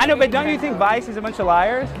CPAC. I know, but don't you think Vice is a bunch of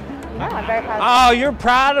liars? No, I'm very proud. Oh, you're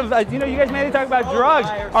proud of, you know, you guys mainly talk about drugs.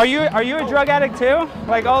 Are you a drug addict too?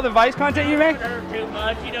 Like all the Vice content you make?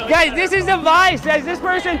 Guys, this is the Vice. Guys, this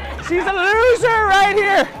person, she's a loser right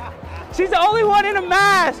here. She's the only one in a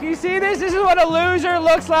mask. You see this? This is what a loser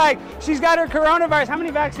looks like. She's got her coronavirus. How many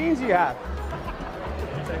vaccines do you have?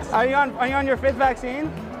 Are you on your 5th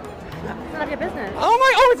vaccine? It's none of your business.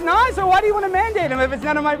 Oh, it's not? So why do you want to mandate them if it's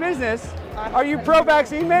none of my business? Are you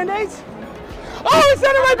pro-vaccine mandates? Oh, it's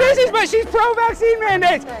none of my business, but she's pro-vaccine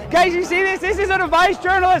mandates. Guys, you see this? This is what a Vice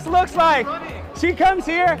journalist looks like. She comes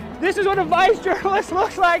here. This is what a Vice journalist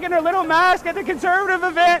looks like in her little mask at the conservative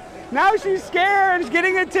event. Now she's scared. She's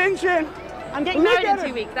getting attention. I'm getting married in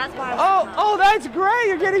 2 weeks. That's why. Oh, that's great.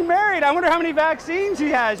 You're getting married. I wonder how many vaccines he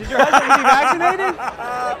has. Is your husband, is he vaccinated?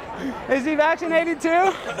 Is he vaccinated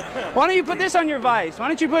too? Why don't you put this on your Vice? Why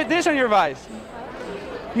don't you put this on your Vice?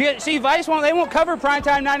 See, Vice won't cover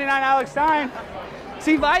Primetime 99 Alex Stein.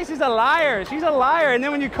 See, Vice is a liar. She's a liar. And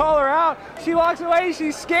then when you call her out, she walks away.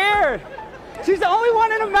 She's scared. She's the only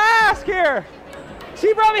one in a mask here.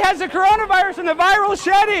 She probably has the coronavirus and the viral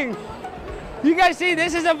shedding. You guys see,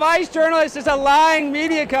 this is a Vice journalist. It's a lying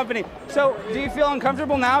media company. So, do you feel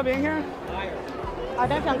uncomfortable now being here? I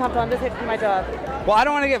don't feel uncomfortable. I'm just here for my job. Well, I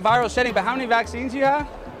don't want to get viral shedding, but how many vaccines do you have?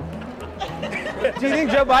 Do you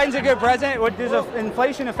think Joe Biden's a good president? Does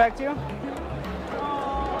inflation affect you?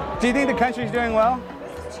 Do you think the country's doing well?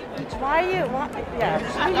 Why are you? Yeah.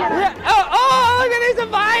 Look at this, a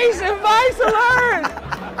Vice alert!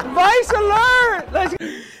 Vice alert!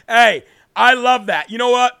 Hey, I love that. You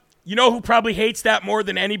know what? You know who probably hates that more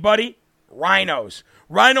than anybody? Rhinos.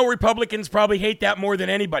 Rhino Republicans probably hate that more than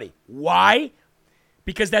anybody. Why?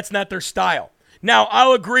 Because that's not their style. Now,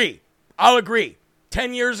 I'll agree.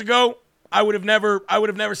 10 years ago, I would have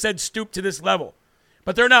never said stoop to this level.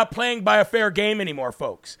 But they're not playing by a fair game anymore,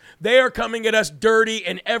 folks. They are coming at us dirty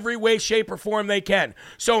in every way, shape, or form they can.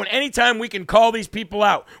 So anytime we can call these people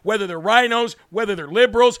out, whether they're rhinos, whether they're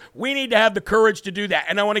liberals, we need to have the courage to do that.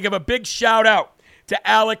 And I want to give a big shout out to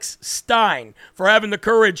Alex Stein for having the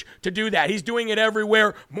courage to do that. He's doing it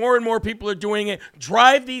everywhere. More and more people are doing it.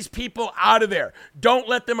 Drive these people out of there. Don't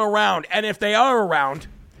let them around. And if they are around,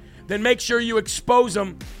 then make sure you expose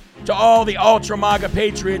them to all the ultra MAGA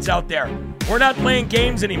patriots out there. We're not playing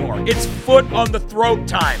games anymore. It's foot on the throat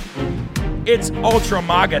time. It's ultra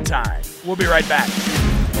MAGA time. We'll be right back.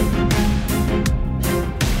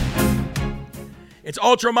 It's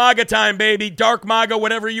ultra MAGA time, baby. Dark MAGA,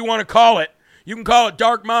 whatever you want to call it. You can call it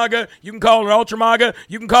dark MAGA. You can call it ultra MAGA.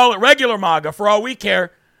 You can call it regular MAGA for all we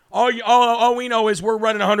care. All we know is we're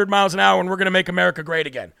running 100 miles an hour and we're going to make America great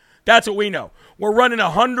again. That's what we know. We're running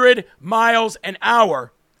 100 miles an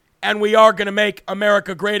hour and we are going to make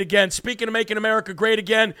America great again. Speaking of making America great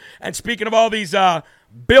again, and speaking of all these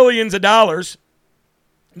billions of dollars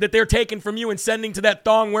that they're taking from you and sending to that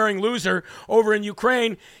thong-wearing loser over in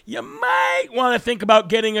Ukraine, you might want to think about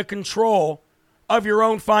getting a control of your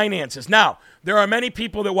own finances. Now, there are many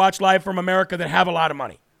people that watch Live from America that have a lot of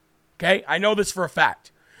money. Okay? I know this for a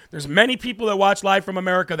fact. There's many people that watch Live from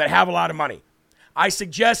America that have a lot of money. I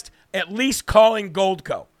suggest at least calling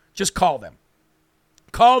Goldco. Just call them.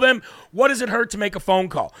 Call them. What does it hurt to make a phone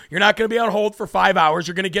call? You're not going to be on hold for 5 hours.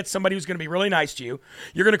 You're going to get somebody who's going to be really nice to you.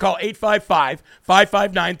 You're going to call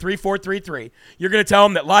 855-559-3433. You're going to tell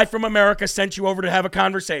them that Live from America sent you over to have a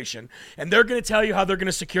conversation, and they're going to tell you how they're going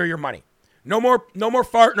to secure your money. No more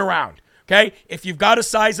farting around. Okay? If you've got a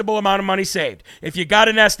sizable amount of money saved, if you got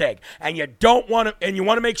a nest egg, and you want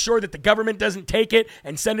to make sure that the government doesn't take it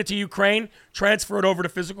and send it to Ukraine, transfer it over to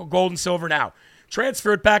physical gold and silver now.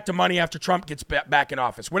 Transfer it back to money after Trump gets back in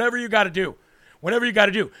office. Whatever you got to do.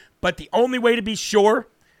 But the only way to be sure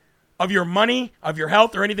of your money, of your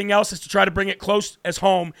health, or anything else is to try to bring it close as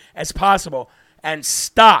home as possible and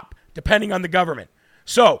stop depending on the government.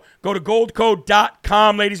 So go to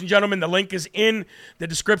goldco.com, ladies and gentlemen. The link is in the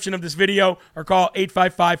description of this video, or call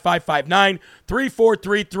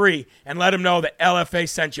 855-559-3433 and let them know that LFA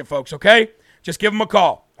sent you, folks, okay? Just give them a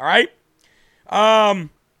call, all right?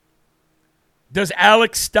 Does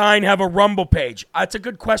Alex Stein have a Rumble page? That's a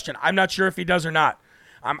good question. I'm not sure if he does or not.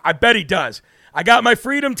 I bet he does. I got my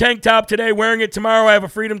Freedom tank top today, wearing it tomorrow. I have a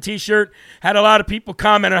Freedom t-shirt. Had a lot of people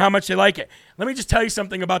comment on how much they like it. Let me just tell you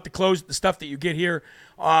something about the clothes, the stuff that you get here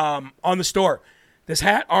on the store. This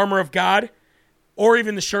hat, Armor of God, or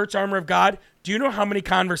even the shirts, Armor of God. Do you know how many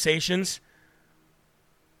conversations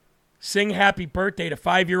sing happy birthday to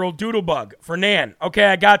 5-year-old Doodlebug for Nan? Okay,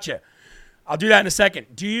 I got you. I'll do that in a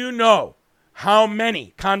second. Do you know how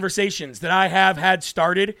many conversations that I have had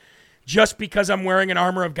started just because I'm wearing an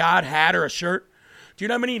Armor of God hat or a shirt? Do you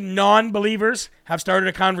know how many non-believers have started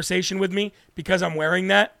a conversation with me because I'm wearing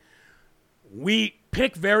that? We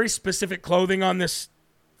pick very specific clothing on this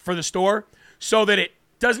for the store so that it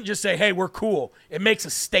doesn't just say, hey, we're cool. It makes a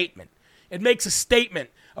statement. It makes a statement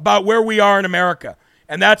about where we are in America.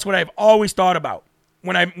 And that's what I've always thought about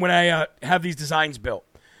when I have these designs built.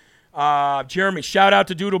 Jeremy, shout out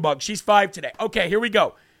to Doodlebug. She's 5 today. Okay, here we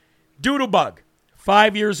go. Doodlebug,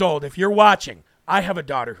 5 years old. If you're watching, I have a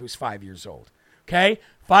daughter who's 5 years old. Okay?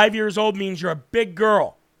 5 years old means you're a big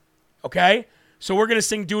girl. Okay? So we're going to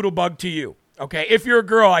sing Doodlebug to you. Okay? If you're a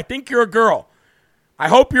girl, I think you're a girl. I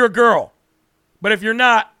hope you're a girl. But if you're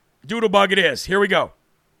not, Doodlebug it is. Here we go.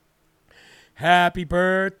 Happy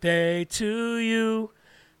birthday to you.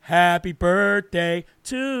 Happy birthday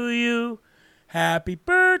to you. Happy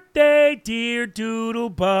birthday, dear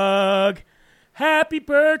Doodlebug. Happy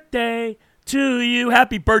birthday to you.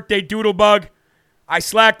 Happy birthday, Doodlebug. I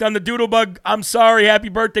slacked on the Doodlebug. I'm sorry. Happy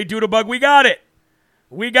birthday, Doodlebug. We got it.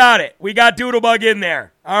 We got it. We got Doodlebug in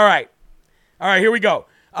there. All right. All right, here we go.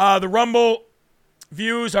 The Rumble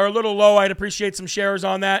views are a little low. I'd appreciate some shares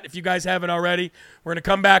on that if you guys haven't already. We're going to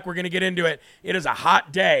come back. We're going to get into it. It is a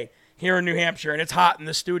hot day here in New Hampshire, and it's hot in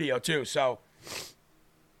the studio too. So,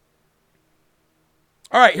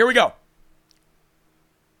 all right, here we go.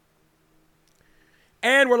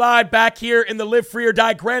 And we're live back here in the Live Free or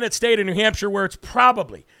Die Granite State of New Hampshire, where it's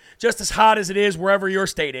probably just as hot as it is wherever your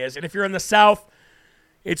state is. And if you're in the South,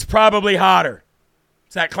 it's probably hotter.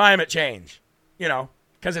 It's that climate change, you know,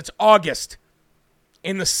 because it's August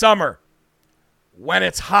in the summer when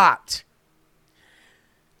it's hot.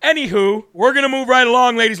 Anywho, we're going to move right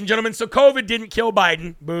along, ladies and gentlemen. So COVID didn't kill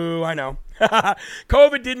Biden. Boo, I know.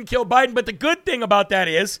 COVID didn't kill Biden, but the good thing about that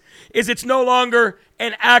is it's no longer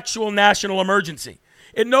an actual national emergency.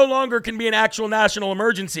 It no longer can be an actual national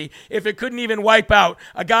emergency if it couldn't even wipe out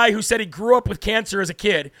a guy who said he grew up with cancer as a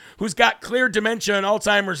kid, who's got clear dementia and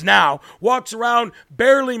Alzheimer's now, walks around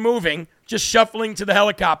barely moving, just shuffling to the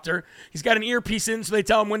helicopter. He's got an earpiece in so they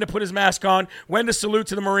tell him when to put his mask on, when to salute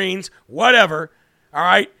to the Marines, whatever. All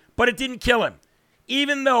right? But it didn't kill him.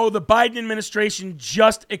 Even though the Biden administration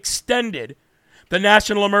just extended the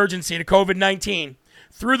national emergency to COVID-19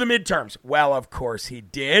 through the midterms. Well, of course he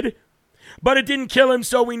did. But it didn't kill him,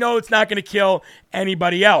 so we know it's not going to kill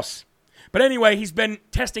anybody else. But anyway, he's been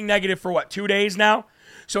testing negative for 2 days now?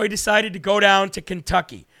 So he decided to go down to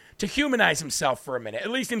Kentucky to humanize himself for a minute,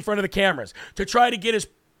 at least in front of the cameras, to try to get his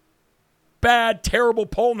bad, terrible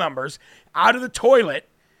poll numbers out of the toilet.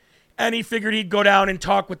 And he figured he'd go down and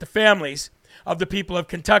talk with the families of the people of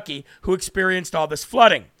Kentucky who experienced all this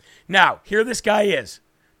flooding. Now, here this guy is,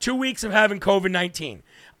 2 weeks of having COVID-19,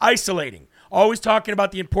 isolating, always talking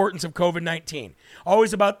about the importance of COVID-19,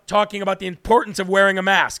 always talking about the importance of wearing a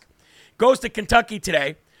mask. Goes to Kentucky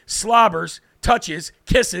today, slobbers, touches,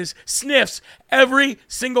 kisses, sniffs every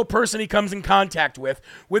single person he comes in contact with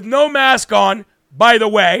no mask on, by the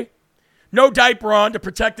way, no diaper on to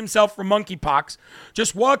protect himself from monkeypox,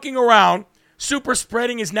 just walking around, super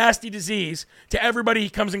spreading his nasty disease to everybody he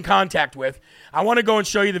comes in contact with. I want to go and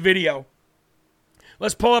show you the video.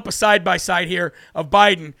 Let's pull up a side-by-side here of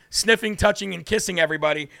Biden sniffing, touching, and kissing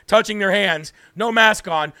everybody, touching their hands, no mask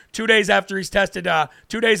on, 2 days after he's tested,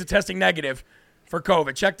 2 days of testing negative for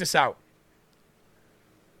COVID. Check this out.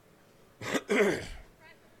 There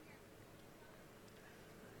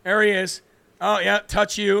he is. Oh, yeah,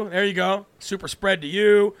 touch you. There you go. Super spread to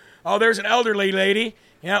you. Oh, there's an elderly lady.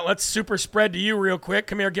 Yeah, let's super spread to you real quick.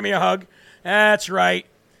 Come here, give me a hug. That's right.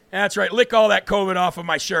 That's right. Lick all that COVID off of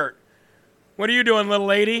my shirt. What are you doing, little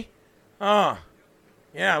lady? Oh,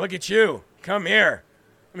 yeah, look at you. Come here.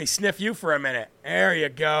 Let me sniff you for a minute. There you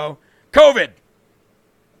go. COVID.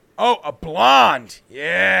 Oh, a blonde.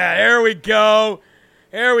 Yeah, there we go.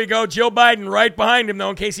 There we go. Jill Biden right behind him,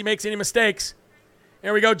 though, in case he makes any mistakes.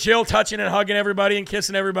 There we go. Jill touching and hugging everybody and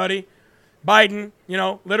kissing everybody. Biden,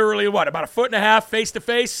 literally about 1.5 feet face to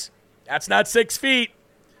face? That's not 6 feet.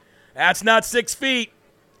 That's not 6 feet.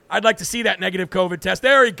 I'd like to see that negative COVID test.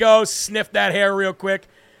 There he goes. Sniff that hair real quick.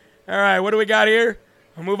 All right, what do we got here?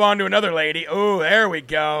 We'll move on to another lady. Oh, there we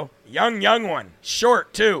go. Young one.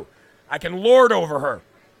 Short, too. I can lord over her.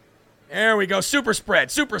 There we go. Super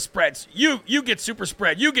spread. Super spreads. You get super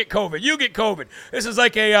spread. You get COVID. You get COVID. This is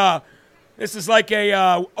like a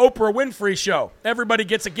Oprah Winfrey show. Everybody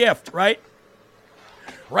gets a gift, right?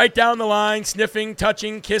 Right down the line, sniffing,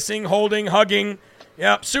 touching, kissing, holding, hugging.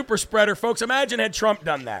 Yep, super spreader, folks. Imagine had Trump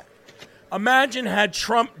done that. Imagine had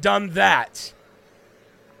Trump done that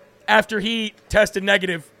after he tested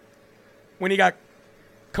negative when he got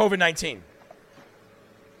COVID-19.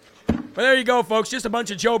 But there you go, folks. Just a bunch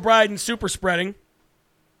of Joe Biden super spreading.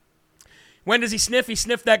 When does he sniff? He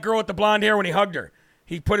sniffed that girl with the blonde hair when he hugged her.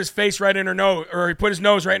 He put his face right in her nose, or he put his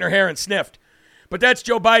nose right in her hair and sniffed. But that's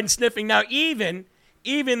Joe Biden sniffing. Now, even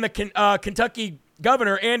the Kentucky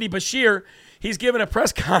governor, Andy Beshear, he's given a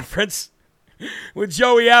press conference with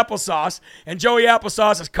Joey Applesauce, and Joey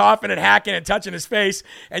Applesauce is coughing and hacking and touching his face,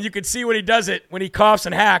 and you can see when he does it, when he coughs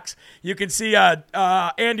and hacks, you can see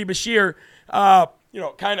Andy Beshear,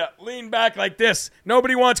 kind of lean back like this.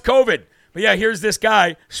 Nobody wants COVID. But yeah, here's this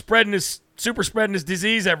guy spreading his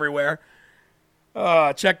disease everywhere.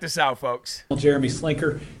 Check this out, folks. Jeremy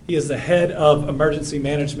Slinker. He is the head of emergency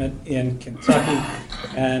management in Kentucky.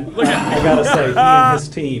 And I got to say, he and his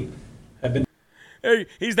team have been... Hey,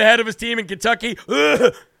 he's the head of his team in Kentucky.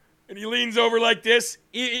 And he leans over like this.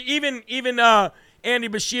 Even Andy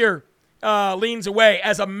Beshear leans away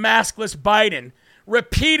as a maskless Biden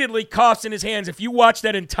repeatedly coughs in his hands. If you watch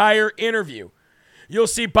that entire interview, you'll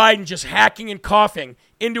see Biden just hacking and coughing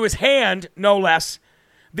into his hand, no less,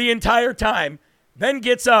 the entire time. Then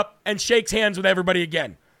gets up and shakes hands with everybody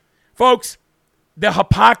again. Folks, the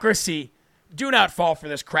hypocrisy, do not fall for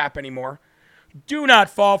this crap anymore. Do not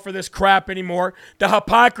fall for this crap anymore. The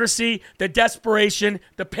hypocrisy, the desperation,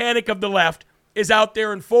 the panic of the left is out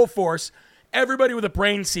there in full force. Everybody with a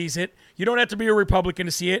brain sees it. You don't have to be a Republican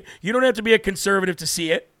to see it. You don't have to be a conservative to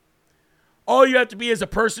see it. All you have to be is a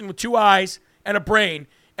person with two eyes and a brain,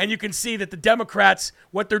 and you can see that the Democrats,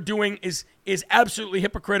 what they're doing is absolutely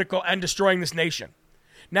hypocritical and destroying this nation.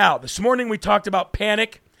 Now, this morning we talked about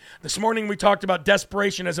panic. This morning we talked about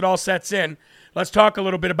desperation as it all sets in. Let's talk a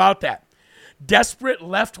little bit about that. Desperate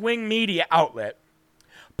left-wing media outlet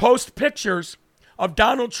post pictures of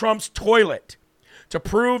Donald Trump's toilet to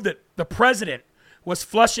prove that the president was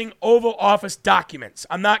flushing Oval Office documents.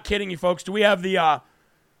 I'm not kidding you, folks. Do we have the...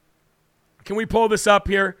 Can we pull this up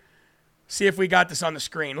here? See if we got this on the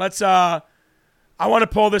screen. Let's... I want to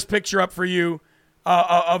pull this picture up for you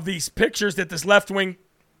of these pictures that this left-wing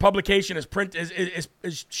publication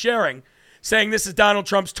is sharing, saying this is Donald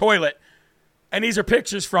Trump's toilet, and these are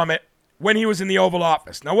pictures from it when he was in the Oval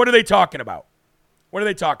Office. Now, what are they talking about? What are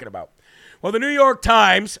they talking about? Well, the New York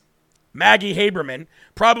Times, Maggie Haberman,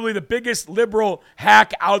 probably the biggest liberal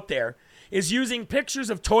hack out there, is using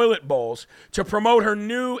pictures of toilet bowls to promote her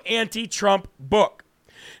new anti-Trump book.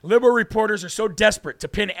 Liberal reporters are so desperate to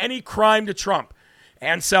pin any crime to Trump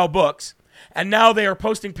and sell books, and now they are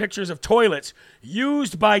posting pictures of toilets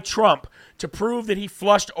used by Trump to prove that he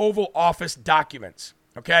flushed Oval Office documents.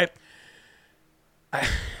 Okay?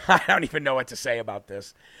 I don't even know what to say about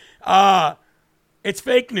this. It's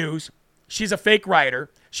fake news. She's a fake writer.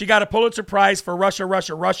 She got a Pulitzer Prize for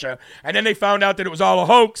Russia, and then they found out that it was all a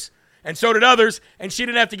hoax, and so did others, and she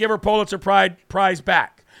didn't have to give her Pulitzer Prize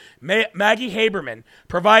back. Maggie Haberman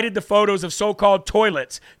provided the photos of so-called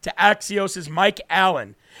toilets to Axios' Mike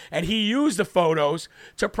Allen, and he used the photos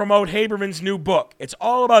to promote Haberman's new book. It's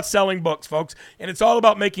all about selling books, folks, and it's all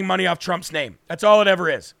about making money off Trump's name. That's all it ever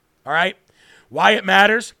is, all right? Why it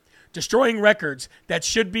matters? Destroying records that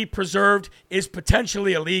should be preserved is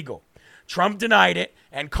potentially illegal. Trump denied it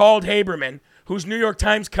and called Haberman, whose New York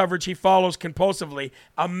Times coverage he follows compulsively,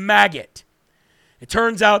 a maggot. It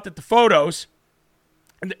turns out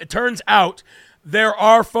there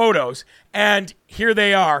are photos, and here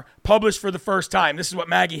they are, published for the first time. This is what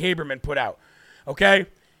Maggie Haberman put out, okay?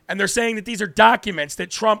 And they're saying that these are documents that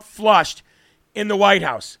Trump flushed in the White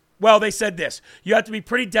House. Well, they said this. You have to be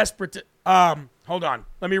pretty desperate to... hold on.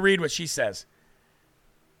 Let me read what she says.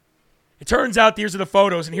 It turns out these are the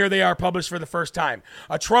photos, and here they are published for the first time.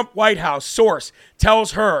 A Trump White House source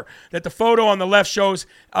tells her that the photo on the left shows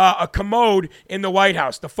a commode in the White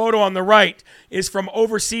House. The photo on the right is from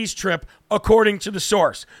overseas trip, according to the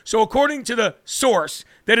source. So according to the source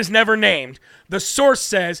that is never named, the source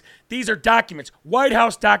says these are documents, White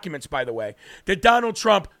House documents, by the way, that Donald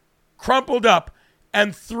Trump crumpled up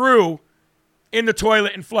and threw in the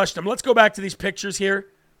toilet and flushed them. Let's go back to these pictures here,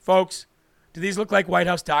 folks. Do these look like White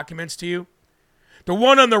House documents to you? The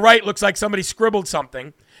one on the right looks like somebody scribbled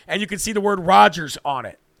something, and you can see the word Rogers on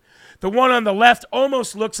it. The one on the left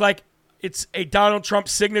almost looks like it's a Donald Trump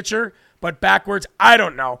signature, but backwards. I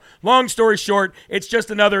don't know. Long story short, it's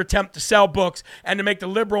just another attempt to sell books and to make the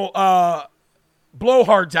liberal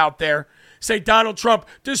blowhards out there say Donald Trump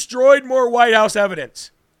destroyed more White House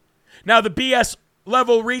evidence. Now, the BS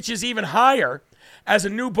level reaches even higher as a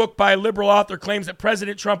new book by a liberal author claims that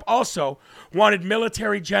President Trump also wanted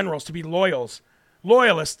military generals to be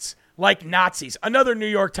loyalists like Nazis. Another New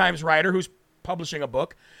York Times writer who's publishing a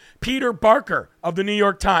book, Peter Barker of the New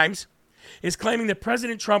York Times, is claiming that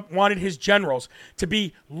President Trump wanted his generals to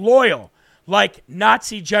be loyal like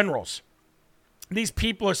Nazi generals. These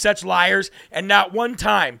people are such liars, and not one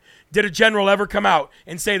time did a general ever come out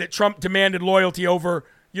and say that Trump demanded loyalty over,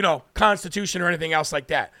 Constitution or anything else like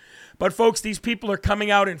that. But folks, these people are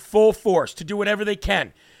coming out in full force to do whatever they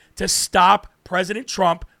can to stop President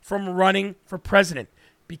Trump from running for president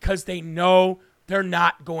because they know they're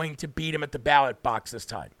not going to beat him at the ballot box this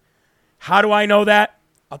time. How do I know that?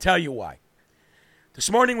 I'll tell you why. This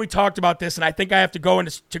morning we talked about this, and I think I have to go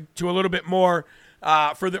into to a little bit more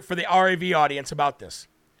for the RAV audience about this.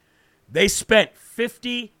 They spent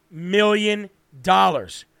 $50 million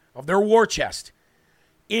of their war chest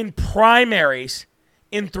in primaries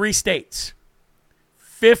in 3 states.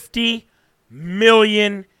 $50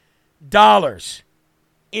 million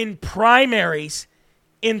in primaries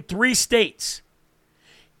in 3 states.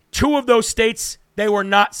 2 of those states they were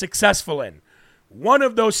not successful in. One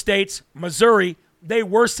of those states, Missouri, they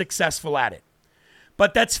were successful at it.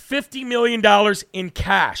 But that's $50 million in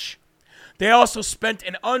cash. They also spent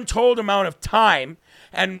an untold amount of time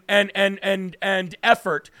and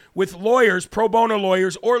effort with lawyers, pro bono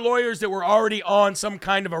lawyers, or lawyers that were already on some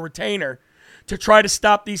kind of a retainer to try to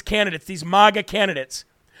stop these candidates, these MAGA candidates,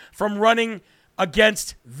 from running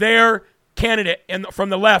against their candidate from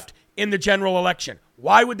the left in the general election.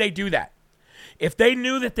 Why would they do that? If they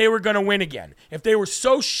knew that they were going to win again, if they were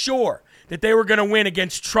so sure that they were going to win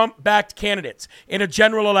against Trump-backed candidates in a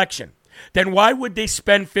general election, then why would they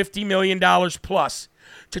spend $50 million plus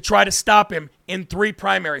to try to stop him in 3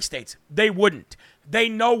 primary states? They wouldn't. They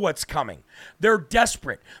know what's coming. They're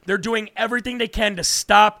desperate. They're doing everything they can to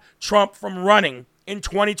stop Trump from running in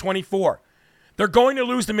 2024. They're going to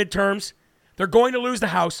lose the midterms. They're going to lose the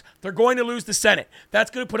House. They're going to lose the Senate.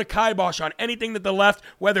 That's going to put a kibosh on anything that the left,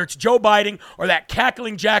 whether it's Joe Biden or that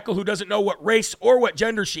cackling jackal who doesn't know what race or what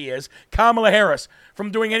gender she is, Kamala Harris,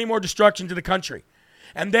 from doing any more destruction to the country.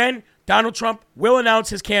 And then Donald Trump will announce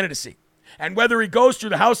his candidacy. And whether he goes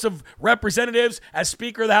through the House of Representatives as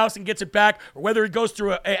Speaker of the House and gets it back, or whether he goes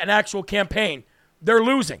through an actual campaign, they're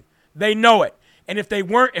losing. They know it. And if they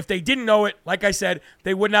didn't know it, like I said,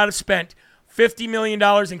 they would not have spent $50 million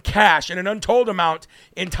in cash and an untold amount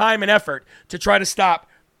in time and effort to try to stop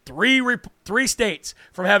three states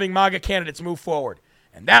from having MAGA candidates move forward.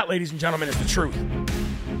 And that, ladies and gentlemen, is the truth.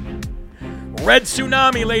 Red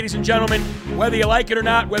tsunami, ladies and gentlemen. Whether you like it or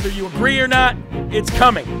not, whether you agree or not, it's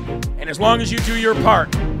coming. And as long as you do your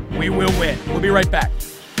part, we will win. We'll be right back.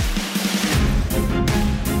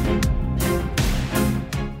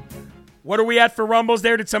 What are we at for rumbles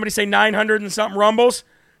there? Did somebody say 900 and something rumbles?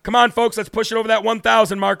 Come on, folks, let's push it over that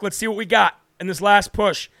 1,000 mark. Let's see what we got in this last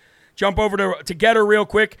push. Jump over to Getter real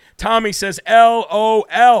quick. Tommy says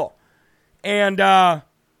LOL. And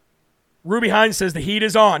Ruby Hines says the heat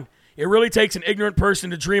is on. It really takes an ignorant person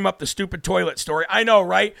to dream up the stupid toilet story. I know,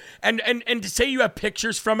 right? And to say you have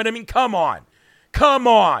pictures from it, I mean, come on. Come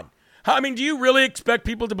on. I mean, do you really expect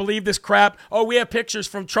people to believe this crap? Oh, we have pictures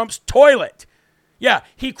from Trump's toilet. Yeah,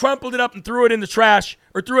 he crumpled it up and threw it in the trash,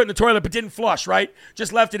 or threw it in the toilet, but didn't flush, right?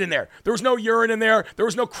 Just left it in there. There was no urine in there. There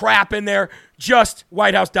was no crap in there. Just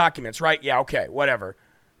White House documents, right? Yeah, okay, whatever.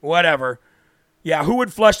 Yeah, who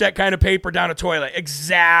would flush that kind of paper down a toilet?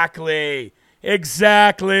 Exactly.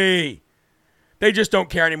 They just don't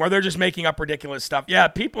care anymore. They're just making up ridiculous stuff. Yeah,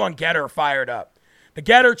 people on Getter are fired up. The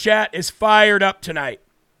Getter chat is fired up tonight.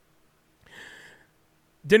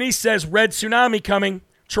 Denise says, red tsunami coming.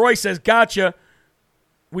 Troy says, gotcha.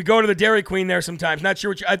 We go to the Dairy Queen there sometimes. Not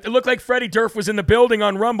sure what it looked like Freddie Durf was in the building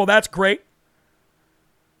on Rumble. That's great.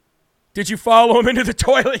 Did you follow him into the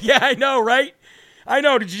toilet? Yeah, I know, right? I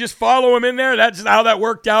know. Did you just follow him in there? That's how that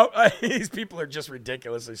worked out. These people are just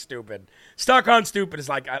ridiculously stupid. Stuck on stupid is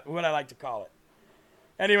like what I like to call it.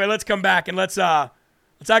 Anyway, let's come back and let's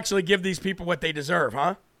actually give these people what they deserve,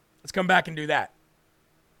 huh? Let's come back and do that.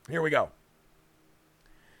 Here we go.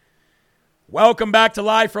 Welcome back to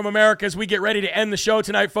Live from America as we get ready to end the show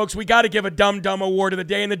tonight, folks. We got to give a Dumb Dumb Award of the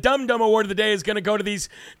day, and the Dumb Dumb Award of the day is going to go to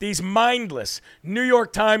these mindless New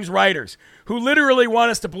York Times writers who literally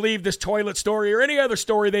want us to believe this toilet story or any other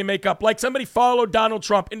story they make up, like somebody followed Donald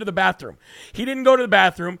Trump into the bathroom. He didn't go to the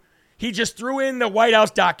bathroom. He just threw in the White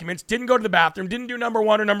House documents, didn't go to the bathroom, didn't do number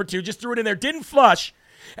 1 or number 2, just threw it in there, didn't flush,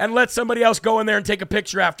 and let somebody else go in there and take a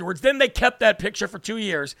picture afterwards. Then they kept that picture for 2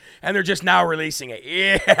 years, and they're just now releasing it.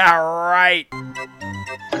 Yeah, right.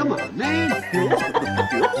 Come on, man.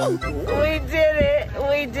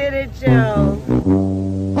 We did it, Joe.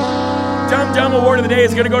 Dumb Dumb Award of the day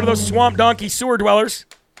is going to go to those swamp donkey sewer dwellers.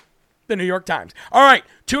 The New York Times. All right,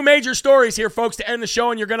 2 major stories here, folks, to end the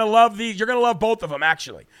show, and you're going to love these. You're going to love both of them,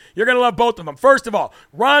 actually. You're going to love both of them. First of all,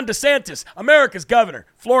 Ron DeSantis, America's governor,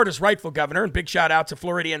 Florida's rightful governor, and big shout out to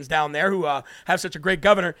Floridians down there who have such a great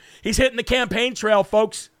governor. He's hitting the campaign trail,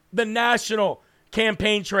 folks, the national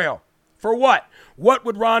campaign trail. For what? What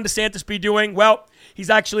would Ron DeSantis be doing? Well, he's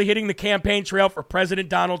actually hitting the campaign trail for President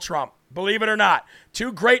Donald Trump. Believe it or not.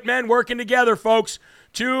 2 great men working together, folks.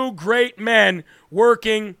 2 great men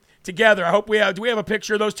working together. I hope we have. Do we have a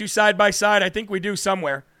picture of those 2 side by side? I think we do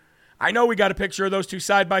somewhere. I know we got a picture of those 2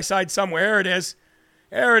 side by side somewhere. There it is.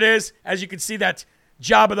 There it is. As you can see, that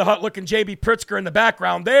Jabba the Hutt looking J.B. Pritzker in the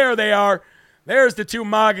background. There they are. There's the 2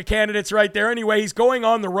 MAGA candidates right there. Anyway, he's going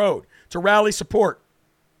on the road to rally support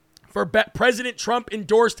for President Trump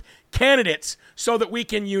endorsed candidates so that we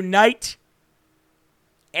can unite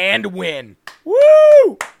and win.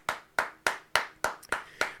 Woo!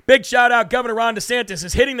 Big shout out, Governor Ron DeSantis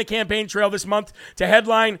is hitting the campaign trail this month to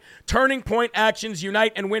headline Turning Point Actions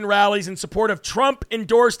Unite and Win rallies in support of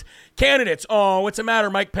Trump-endorsed candidates. Oh, what's the matter,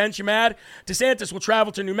 Mike Pence? You mad? DeSantis will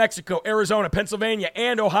travel to New Mexico, Arizona, Pennsylvania,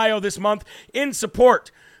 and Ohio this month in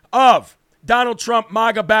support of Donald Trump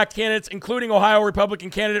MAGA-backed candidates, including Ohio Republican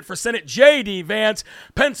candidate for Senate J.D. Vance,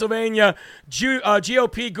 Pennsylvania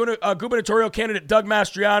GOP gubernatorial candidate Doug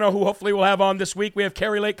Mastriano, who hopefully we'll have on this week. We have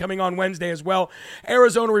Kari Lake coming on Wednesday as well.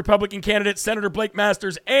 Arizona Republican candidate Senator Blake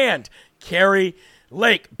Masters and Kari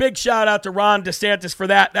Lake. Big shout out to Ron DeSantis for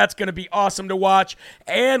that. That's going to be awesome to watch.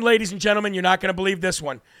 And ladies and gentlemen, you're not going to believe this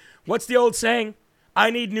one. What's the old saying? I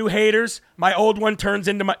need new haters. My old one turned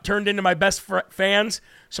into my best fans,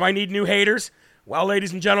 so I need new haters. Well,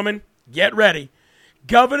 ladies and gentlemen, get ready.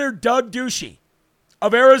 Governor Doug Ducey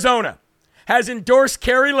of Arizona has endorsed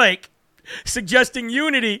Kari Lake, suggesting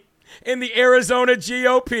unity in the Arizona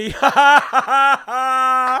GOP.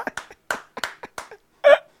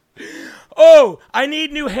 Oh, I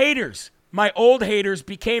need new haters. My old haters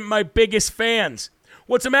became my biggest fans.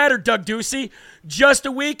 What's the matter, Doug Ducey? Just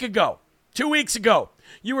a week ago, 2 weeks ago,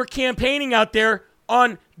 you were campaigning out there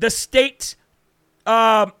on the state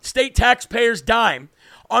taxpayers' dime.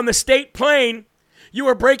 On the state plane, you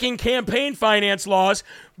were breaking campaign finance laws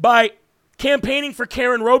by campaigning for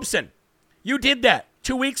Karen Robeson. You did that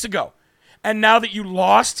 2 weeks ago. And now that you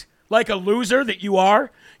lost like a loser that you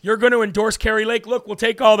are, you're going to endorse Kari Lake. Look, we'll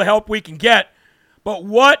take all the help we can get. But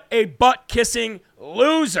what a butt-kissing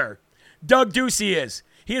loser Doug Ducey is.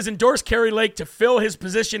 He has endorsed Kari Lake to fill his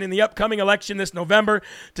position in the upcoming election this November,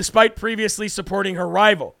 despite previously supporting her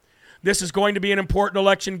rival. This is going to be an important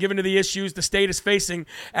election given to the issues the state is facing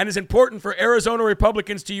and is important for Arizona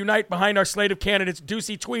Republicans to unite behind our slate of candidates,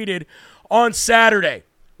 Ducey tweeted on Saturday.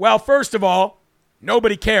 Well, first of all,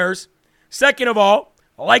 nobody cares. Second of all,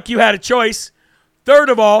 like you had a choice. Third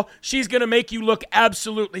of all, she's going to make you look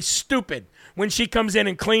absolutely stupid when she comes in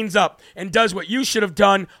and cleans up and does what you should have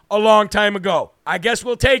done a long time ago. I guess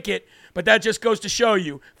we'll take it, but that just goes to show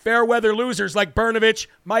you fair weather losers like Brnovich,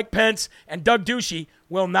 Mike Pence, and Doug Ducey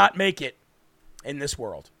will not make it in this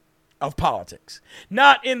world of politics.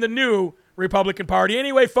 Not in the new Republican Party.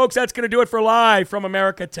 Anyway, folks, that's going to do it for Live from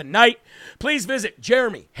America tonight. Please visit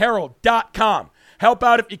jeremyherald.com. Help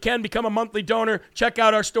out if you can. Become a monthly donor. Check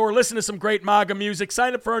out our store. Listen to some great MAGA music.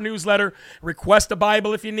 Sign up for our newsletter. Request a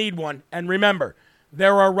Bible if you need one. And remember,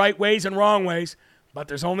 there are right ways and wrong ways, but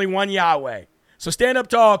there's only one Yahweh. So stand up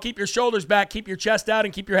tall, keep your shoulders back, keep your chest out,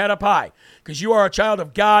 and keep your head up high, because you are a child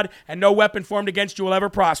of God, and no weapon formed against you will ever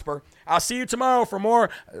prosper. I'll see you tomorrow for more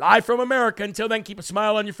Live from America. Until then, keep a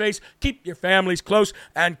smile on your face, keep your families close,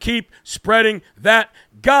 and keep spreading that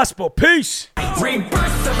gospel. Peace.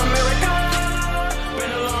 Rebirth of America.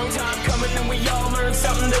 Been a long time coming, and we all learned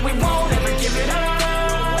something that we won't ever give it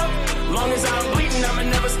up. Long as I'm bleeding, I'ma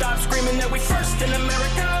never stop screaming that we first in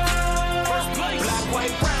America. First place. Black,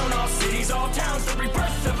 white, brown, all cities, all towns.